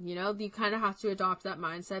 screw them, you know? You kind of have to adopt that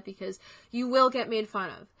mindset, because you will get made fun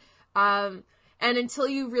of. And until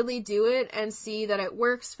you really do it and see that it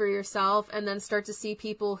works for yourself, and then start to see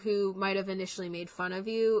people who might have initially made fun of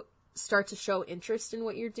you start to show interest in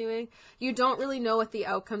what you're doing, you don't really know what the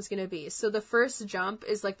outcome's going to be. So the first jump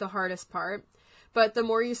is, like, the hardest part. But the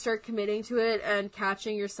more you start committing to it and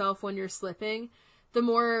catching yourself when you're slipping, the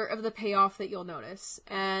more of the payoff that you'll notice.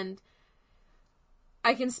 And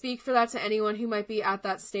I can speak for that to anyone who might be at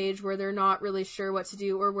that stage where they're not really sure what to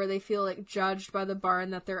do, or where they feel, like, judged by the barn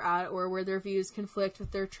that they're at, or where their views conflict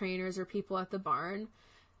with their trainers or people at the barn.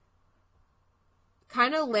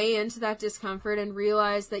 Kind of lay into that discomfort and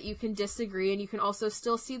realize that you can disagree, and you can also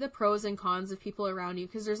still see the pros and cons of people around you,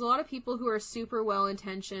 because there's a lot of people who are super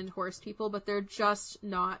well-intentioned horse people, but they're just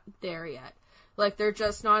not there yet. Like, they're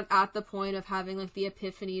just not at the point of having, like, the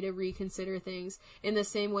epiphany to reconsider things in the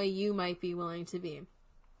same way you might be willing to be.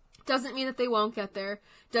 Doesn't mean that they won't get there.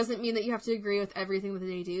 Doesn't mean that you have to agree with everything that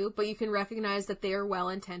they do, but you can recognize that they are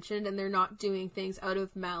well-intentioned and they're not doing things out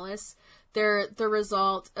of malice. They're the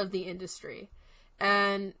result of the industry.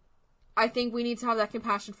 And I think we need to have that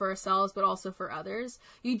compassion for ourselves, but also for others.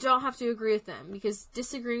 You don't have to agree with them, because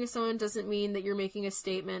disagreeing with someone doesn't mean that you're making a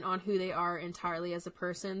statement on who they are entirely as a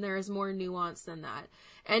person. There is more nuance than that.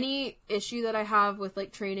 Any issue that I have with,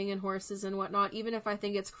 like, training in horses and whatnot, even if I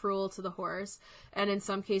think it's cruel to the horse and in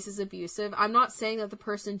some cases abusive, I'm not saying that the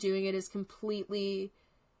person doing it is completely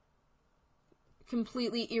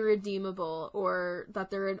irredeemable, or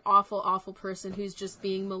that they're an awful, awful person who's just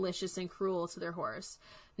being malicious and cruel to their horse.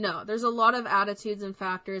 No, there's a lot of attitudes and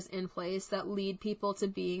factors in place that lead people to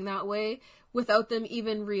being that way without them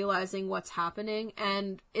even realizing what's happening,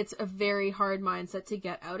 and it's a very hard mindset to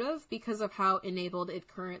get out of because of how enabled it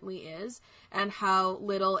currently is, and how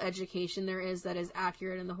little education there is that is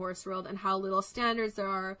accurate in the horse world, and how little standards there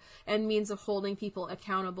are and means of holding people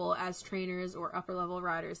accountable as trainers or upper level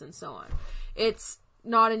riders and so on. It's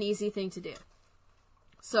not an easy thing to do.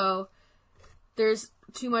 So there's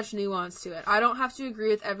too much nuance to it. I don't have to agree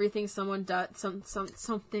with everything someone does,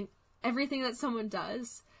 everything that someone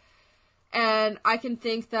does. And I can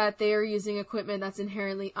think that they are using equipment that's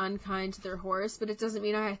inherently unkind to their horse, but it doesn't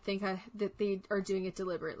mean I think that they are doing it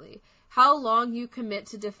deliberately. How long you commit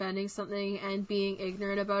to defending something and being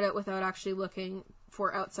ignorant about it without actually looking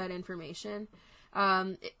for outside information.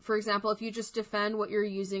 For example, if you just defend what you're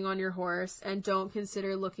using on your horse and don't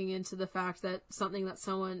consider looking into the fact that something that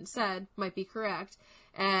someone said might be correct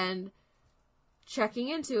and checking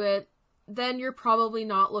into it, then you're probably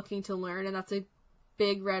not looking to learn, and that's a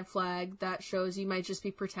big red flag that shows you might just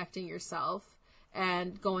be protecting yourself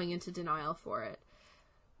and going into denial for it.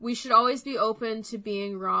 We should always be open to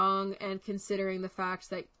being wrong and considering the fact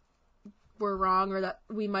that we're wrong, or that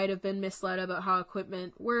we might have been misled about how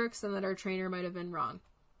equipment works, and that our trainer might have been wrong.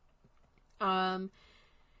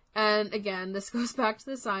 And again, this goes back to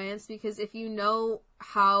the science, because if you know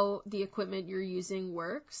how the equipment you're using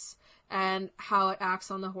works and how it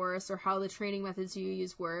acts on the horse, or how the training methods you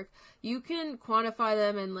use work, you can quantify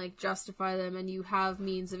them and, like, justify them, and you have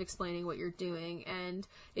means of explaining what you're doing. And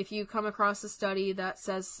if you come across a study that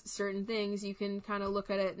says certain things, you can kind of look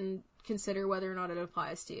at it and consider whether or not it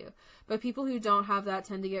applies to you. But people who don't have that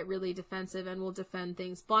tend to get really defensive and will defend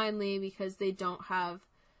things blindly because they don't have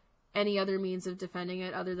any other means of defending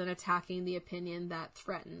it other than attacking the opinion that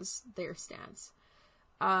threatens their stance.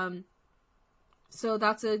 So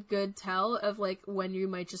that's a good tell of, like, when you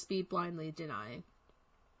might just be blindly denying.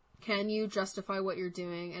 Can you justify what you're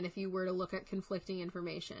doing? And if you were to look at conflicting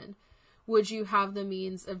information, would you have the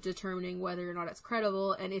means of determining whether or not it's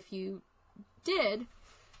credible? And if you did,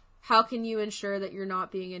 how can you ensure that you're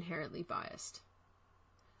not being inherently biased?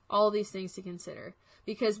 All these things to consider.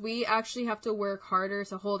 Because we actually have to work harder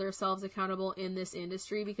to hold ourselves accountable in this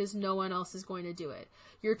industry, because no one else is going to do it.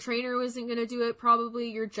 Your trainer isn't going to do it, probably.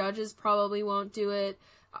 Your judges probably won't do it.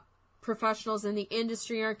 Professionals in the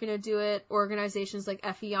industry aren't going to do it. Organizations like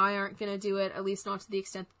FEI aren't going to do it, at least not to the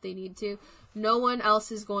extent that they need to. No one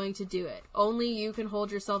else is going to do it. Only you can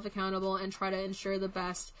hold yourself accountable and try to ensure the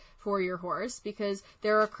best for your horse, because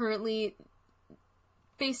there are currently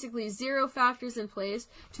basically 0 factors in place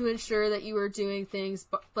to ensure that you are doing things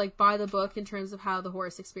like by the book in terms of how the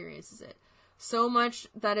horse experiences it. So much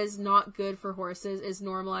that is not good for horses is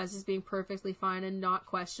normalized as being perfectly fine and not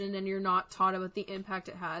questioned, and you're not taught about the impact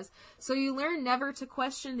it has. So you learn never to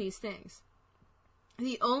question these things.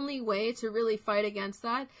 The only way to really fight against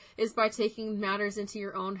that is by taking matters into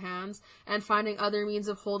your own hands and finding other means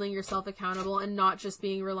of holding yourself accountable and not just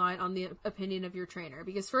being reliant on the opinion of your trainer.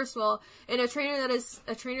 Because first of all, a trainer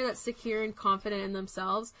that's secure and confident in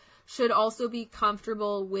themselves should also be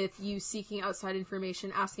comfortable with you seeking outside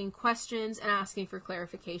information, asking questions, and asking for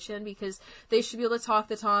clarification, because they should be able to talk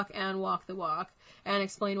the talk and walk the walk and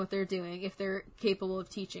explain what they're doing if they're capable of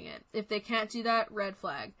teaching it. If they can't do that, red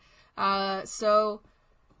flag. So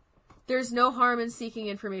there's no harm in seeking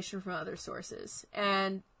information from other sources.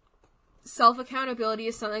 And self-accountability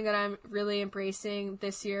is something that I'm really embracing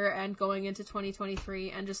this year and going into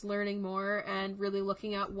 2023, and just learning more and really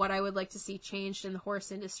looking at what I would like to see changed in the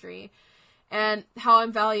horse industry and how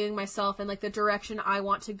I'm valuing myself and like the direction I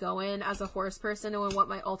want to go in as a horse person and what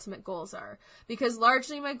my ultimate goals are. Because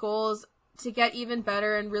largely my goals to get even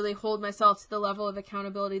better and really hold myself to the level of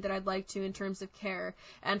accountability that I'd like to in terms of care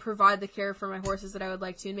and provide the care for my horses that I would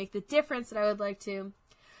like to and make the difference that I would like to.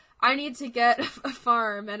 I need to get a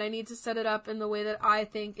farm, and I need to set it up in the way that I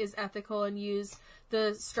think is ethical and use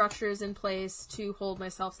the structures in place to hold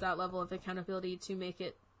myself to that level of accountability to make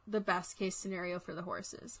it the best case scenario for the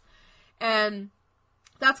horses. And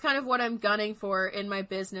that's kind of what I'm gunning for in my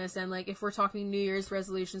business. And like, if we're talking New Year's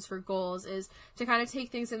resolutions for goals, is to kind of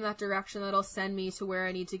take things in that direction that'll send me to where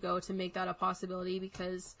I need to go to make that a possibility,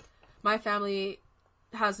 because my family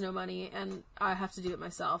has no money and I have to do it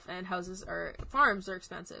myself, and farms are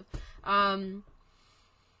expensive. But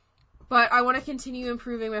I want to continue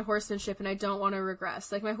improving my horsemanship, and I don't want to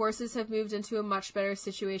regress. Like, my horses have moved into a much better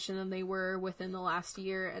situation than they were within the last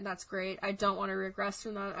year, and that's great. I don't want to regress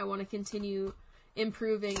from that. I want to continue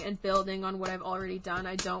improving and building on what I've already done.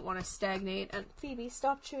 I don't want to stagnate. And Phoebe,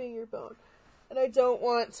 stop chewing your bone. And I don't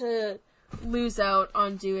want to lose out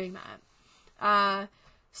on doing that.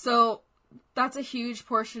 So that's a huge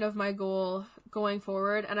portion of my goal going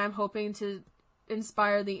forward, and I'm hoping to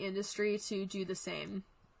inspire the industry to do the same.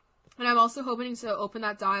 And I'm also hoping to open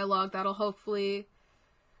that dialogue that'll hopefully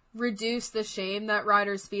reduce the shame that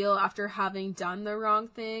riders feel after having done the wrong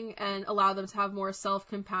thing, and allow them to have more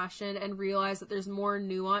self-compassion and realize that there's more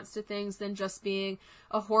nuance to things than just being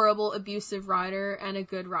a horrible, abusive rider and a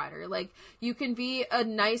good rider. Like, you can be a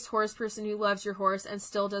nice horse person who loves your horse and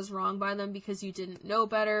still does wrong by them because you didn't know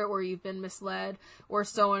better, or you've been misled, or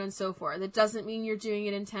so on and so forth. It doesn't mean you're doing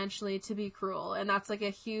it intentionally to be cruel. And that's like a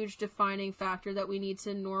huge defining factor that we need to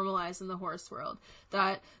normalize in the horse world.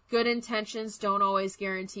 That good intentions don't always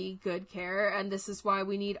guarantee good care, and this is why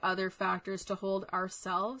we need other factors to hold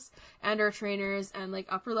ourselves and our trainers and like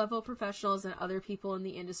upper level professionals and other people in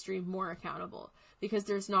the industry more accountable, because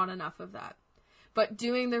there's not enough of that. But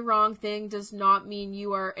doing the wrong thing does not mean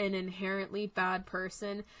you are an inherently bad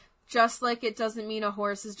person, just like it doesn't mean a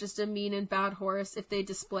horse is just a mean and bad horse if they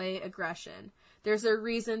display aggression. There's a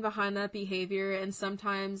reason behind that behavior, and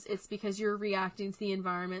sometimes it's because you're reacting to the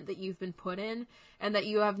environment that you've been put in and that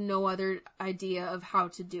you have no other idea of how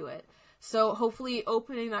to do it. So hopefully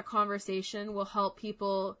opening that conversation will help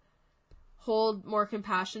people hold more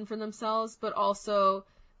compassion for themselves, but also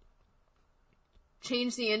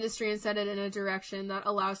change the industry and set it in a direction that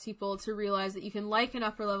allows people to realize that you can like an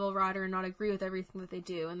upper level rider and not agree with everything that they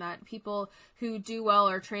do, and that people who do well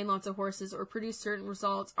or train lots of horses or produce certain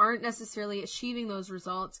results aren't necessarily achieving those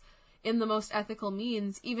results in the most ethical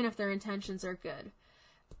means, even if their intentions are good.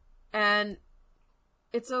 And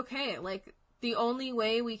it's okay. Like, the only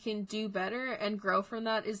way we can do better and grow from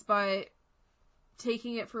that is by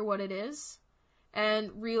taking it for what it is,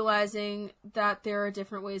 and realizing that there are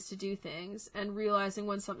different ways to do things, and realizing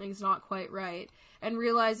when something's not quite right, and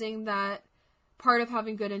realizing that part of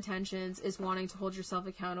having good intentions is wanting to hold yourself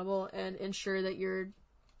accountable and ensure that you're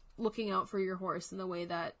looking out for your horse in the way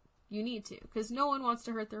that you need to, because no one wants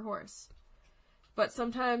to hurt their horse. But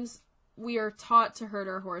sometimes we are taught to hurt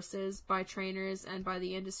our horses by trainers and by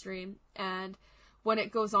the industry, and when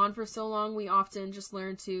it goes on for so long, we often just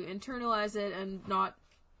learn to internalize it and not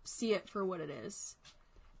see it for what it is.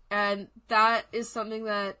 And that is something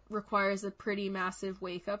that requires a pretty massive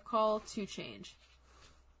wake-up call to change.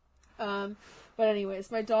 But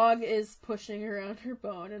anyways, my dog is pushing around her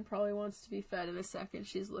bone and probably wants to be fed in a second.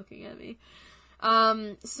 She's looking at me.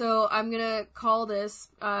 So I'm gonna call this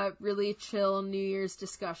really chill New Year's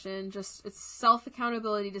discussion. It's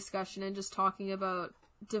self-accountability discussion and just talking about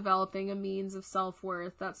developing a means of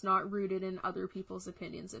self-worth that's not rooted in other people's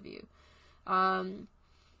opinions of you.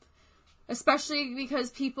 Especially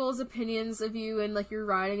because people's opinions of you and, like, your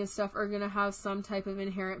riding and stuff are gonna have some type of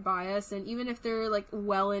inherent bias, and even if they're, like,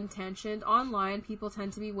 well-intentioned, online people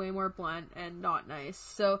tend to be way more blunt and not nice.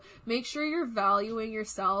 So make sure you're valuing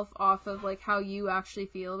yourself off of, like, how you actually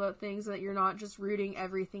feel about things, that you're not just rooting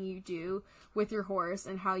everything you do with your horse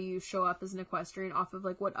and how you show up as an equestrian off of,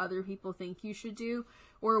 like, what other people think you should do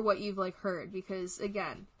or what you've, like, heard. Because,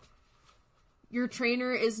 again, your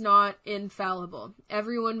trainer is not infallible.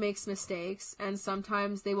 Everyone makes mistakes, and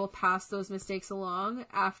sometimes they will pass those mistakes along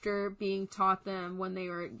after being taught them when they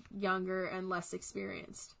were younger and less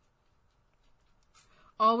experienced.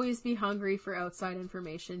 Always be hungry for outside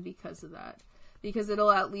information because of that. Because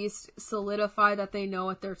it'll at least solidify that they know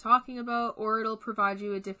what they're talking about, or it'll provide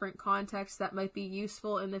you a different context that might be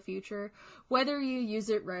useful in the future, whether you use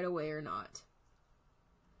it right away or not.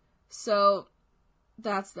 So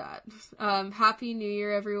that's that. Happy New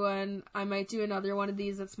Year, everyone. I might do another one of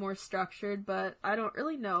these that's more structured, but I don't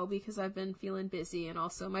really know because I've been feeling busy, and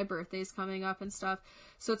also my birthday's coming up and stuff.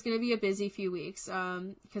 So it's going to be a busy few weeks.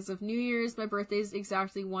 Because of New Year's, my birthday's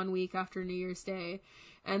exactly 1 week after New Year's Day.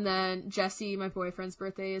 And then Jesse, my boyfriend's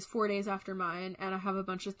birthday, is 4 days after mine, and I have a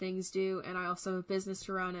bunch of things due, and I also have a business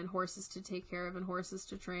to run and horses to take care of and horses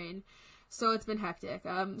to train. So it's been hectic.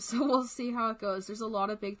 So we'll see how it goes. There's a lot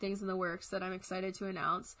of big things in the works that I'm excited to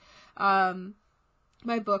announce.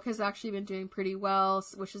 My book has actually been doing pretty well,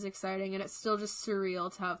 which is exciting, and it's still just surreal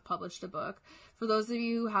to have published a book. For those of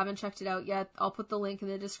you who haven't checked it out yet, I'll put the link in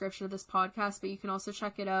the description of this podcast, but you can also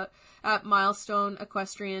check it out at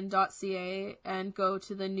milestoneequestrian.ca and go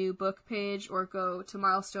to the new book page, or go to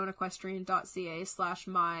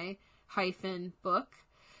milestoneequestrian.ca/my-book.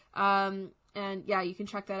 And yeah, you can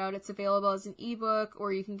check that out. It's available as an ebook,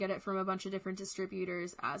 or you can get it from a bunch of different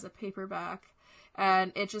distributors as a paperback.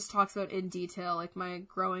 And it just talks about in detail, like, my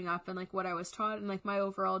growing up and, like, what I was taught and, like, my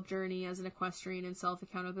overall journey as an equestrian and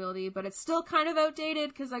self-accountability. But it's still kind of outdated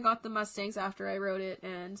because I got the Mustangs after I wrote it,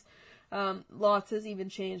 and lots has even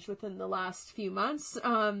changed within the last few months.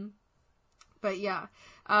 But yeah.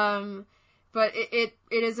 But it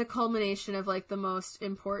is a culmination of, like, the most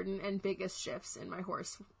important and biggest shifts in my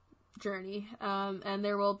horse journey, and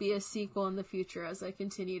there will be a sequel in the future as I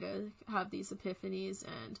continue to have these epiphanies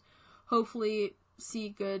and hopefully see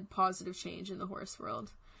good positive change in the horse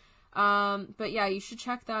world. But yeah, you should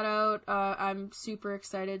check that out. I'm super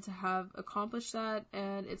excited to have accomplished that,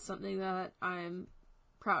 and it's something that I'm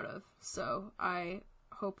proud of. So I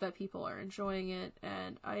hope that people are enjoying it,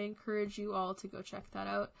 and I encourage you all to go check that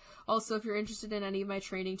out. Also, if you're interested in any of my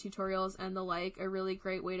training tutorials and the like, a really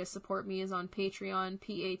great way to support me is on Patreon,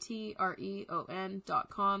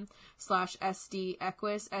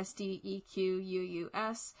 patreon.com/SDEquus,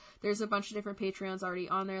 SDEQUUS. There's a bunch of different Patreons already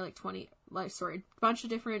on there, bunch of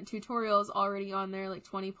different tutorials already on there, like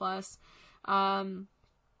 20 plus.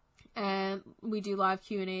 And we do live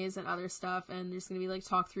Q&As and other stuff, and there's going to be, like,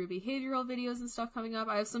 talk through behavioral videos and stuff coming up.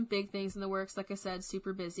 I have some big things in the works. Like I said,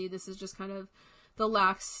 super busy. This is just kind of the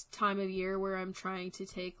lax time of year where I'm trying to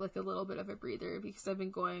take, like, a little bit of a breather because I've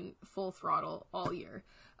been going full throttle all year.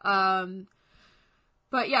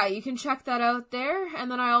 But yeah, you can check that out there.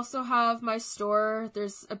 And then I also have my store.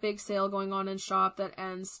 There's a big sale going on in shop that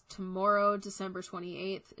ends tomorrow, December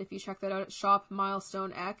 28th. If you check that out at Shop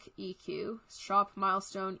Milestone EQ,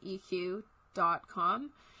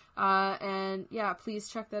 shopmilestoneeq.com. And yeah, please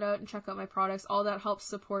check that out and check out my products. All that helps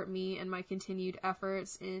support me and my continued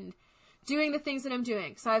efforts in doing the things that I'm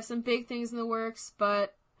doing. So I have some big things in the works,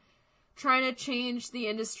 but trying to change the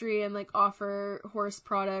industry and, like, offer horse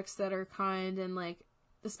products that are kind, and, like,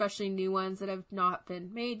 especially new ones that have not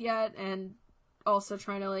been made yet, and also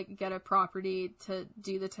trying to, like, get a property to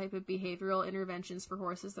do the type of behavioral interventions for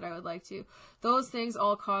horses that I would like to. Those things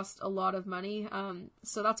all cost a lot of money,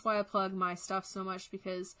 so that's why I plug my stuff so much,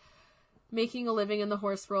 because making a living in the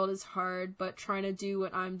horse world is hard, but trying to do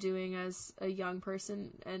what I'm doing as a young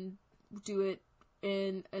person and do it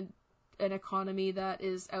in an economy that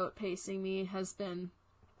is outpacing me has been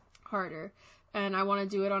harder. And I want to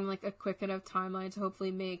do it on like a quick enough timeline to hopefully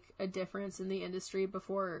make a difference in the industry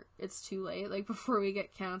before it's too late, like before we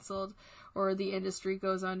get canceled or the industry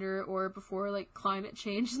goes under or before like climate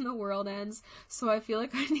change in the world ends. So I feel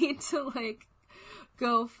like I need to like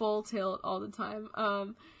go full tilt all the time.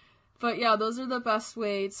 But yeah, those are the best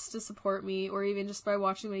ways to support me, or even just by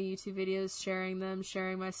watching my YouTube videos, sharing them,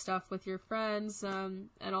 sharing my stuff with your friends, and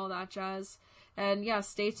all that jazz. And yeah,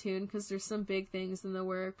 stay tuned because there's some big things in the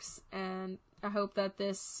works, and I hope that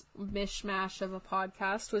this mishmash of a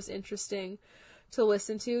podcast was interesting to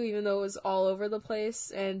listen to, even though it was all over the place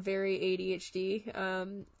and very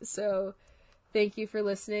ADHD. So thank you for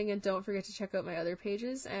listening, and don't forget to check out my other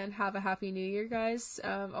pages, and have a happy new year, guys,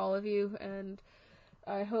 all of you, and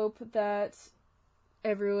I hope that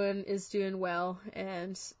everyone is doing well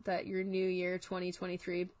and that your new year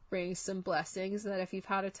 2023 brings some blessings, that if you've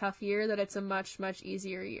had a tough year, that it's a much, much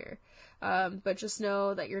easier year. But just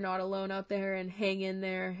know that you're not alone out there, and hang in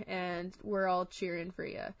there, and we're all cheering for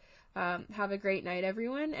you. Have a great night,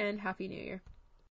 everyone, and Happy New Year.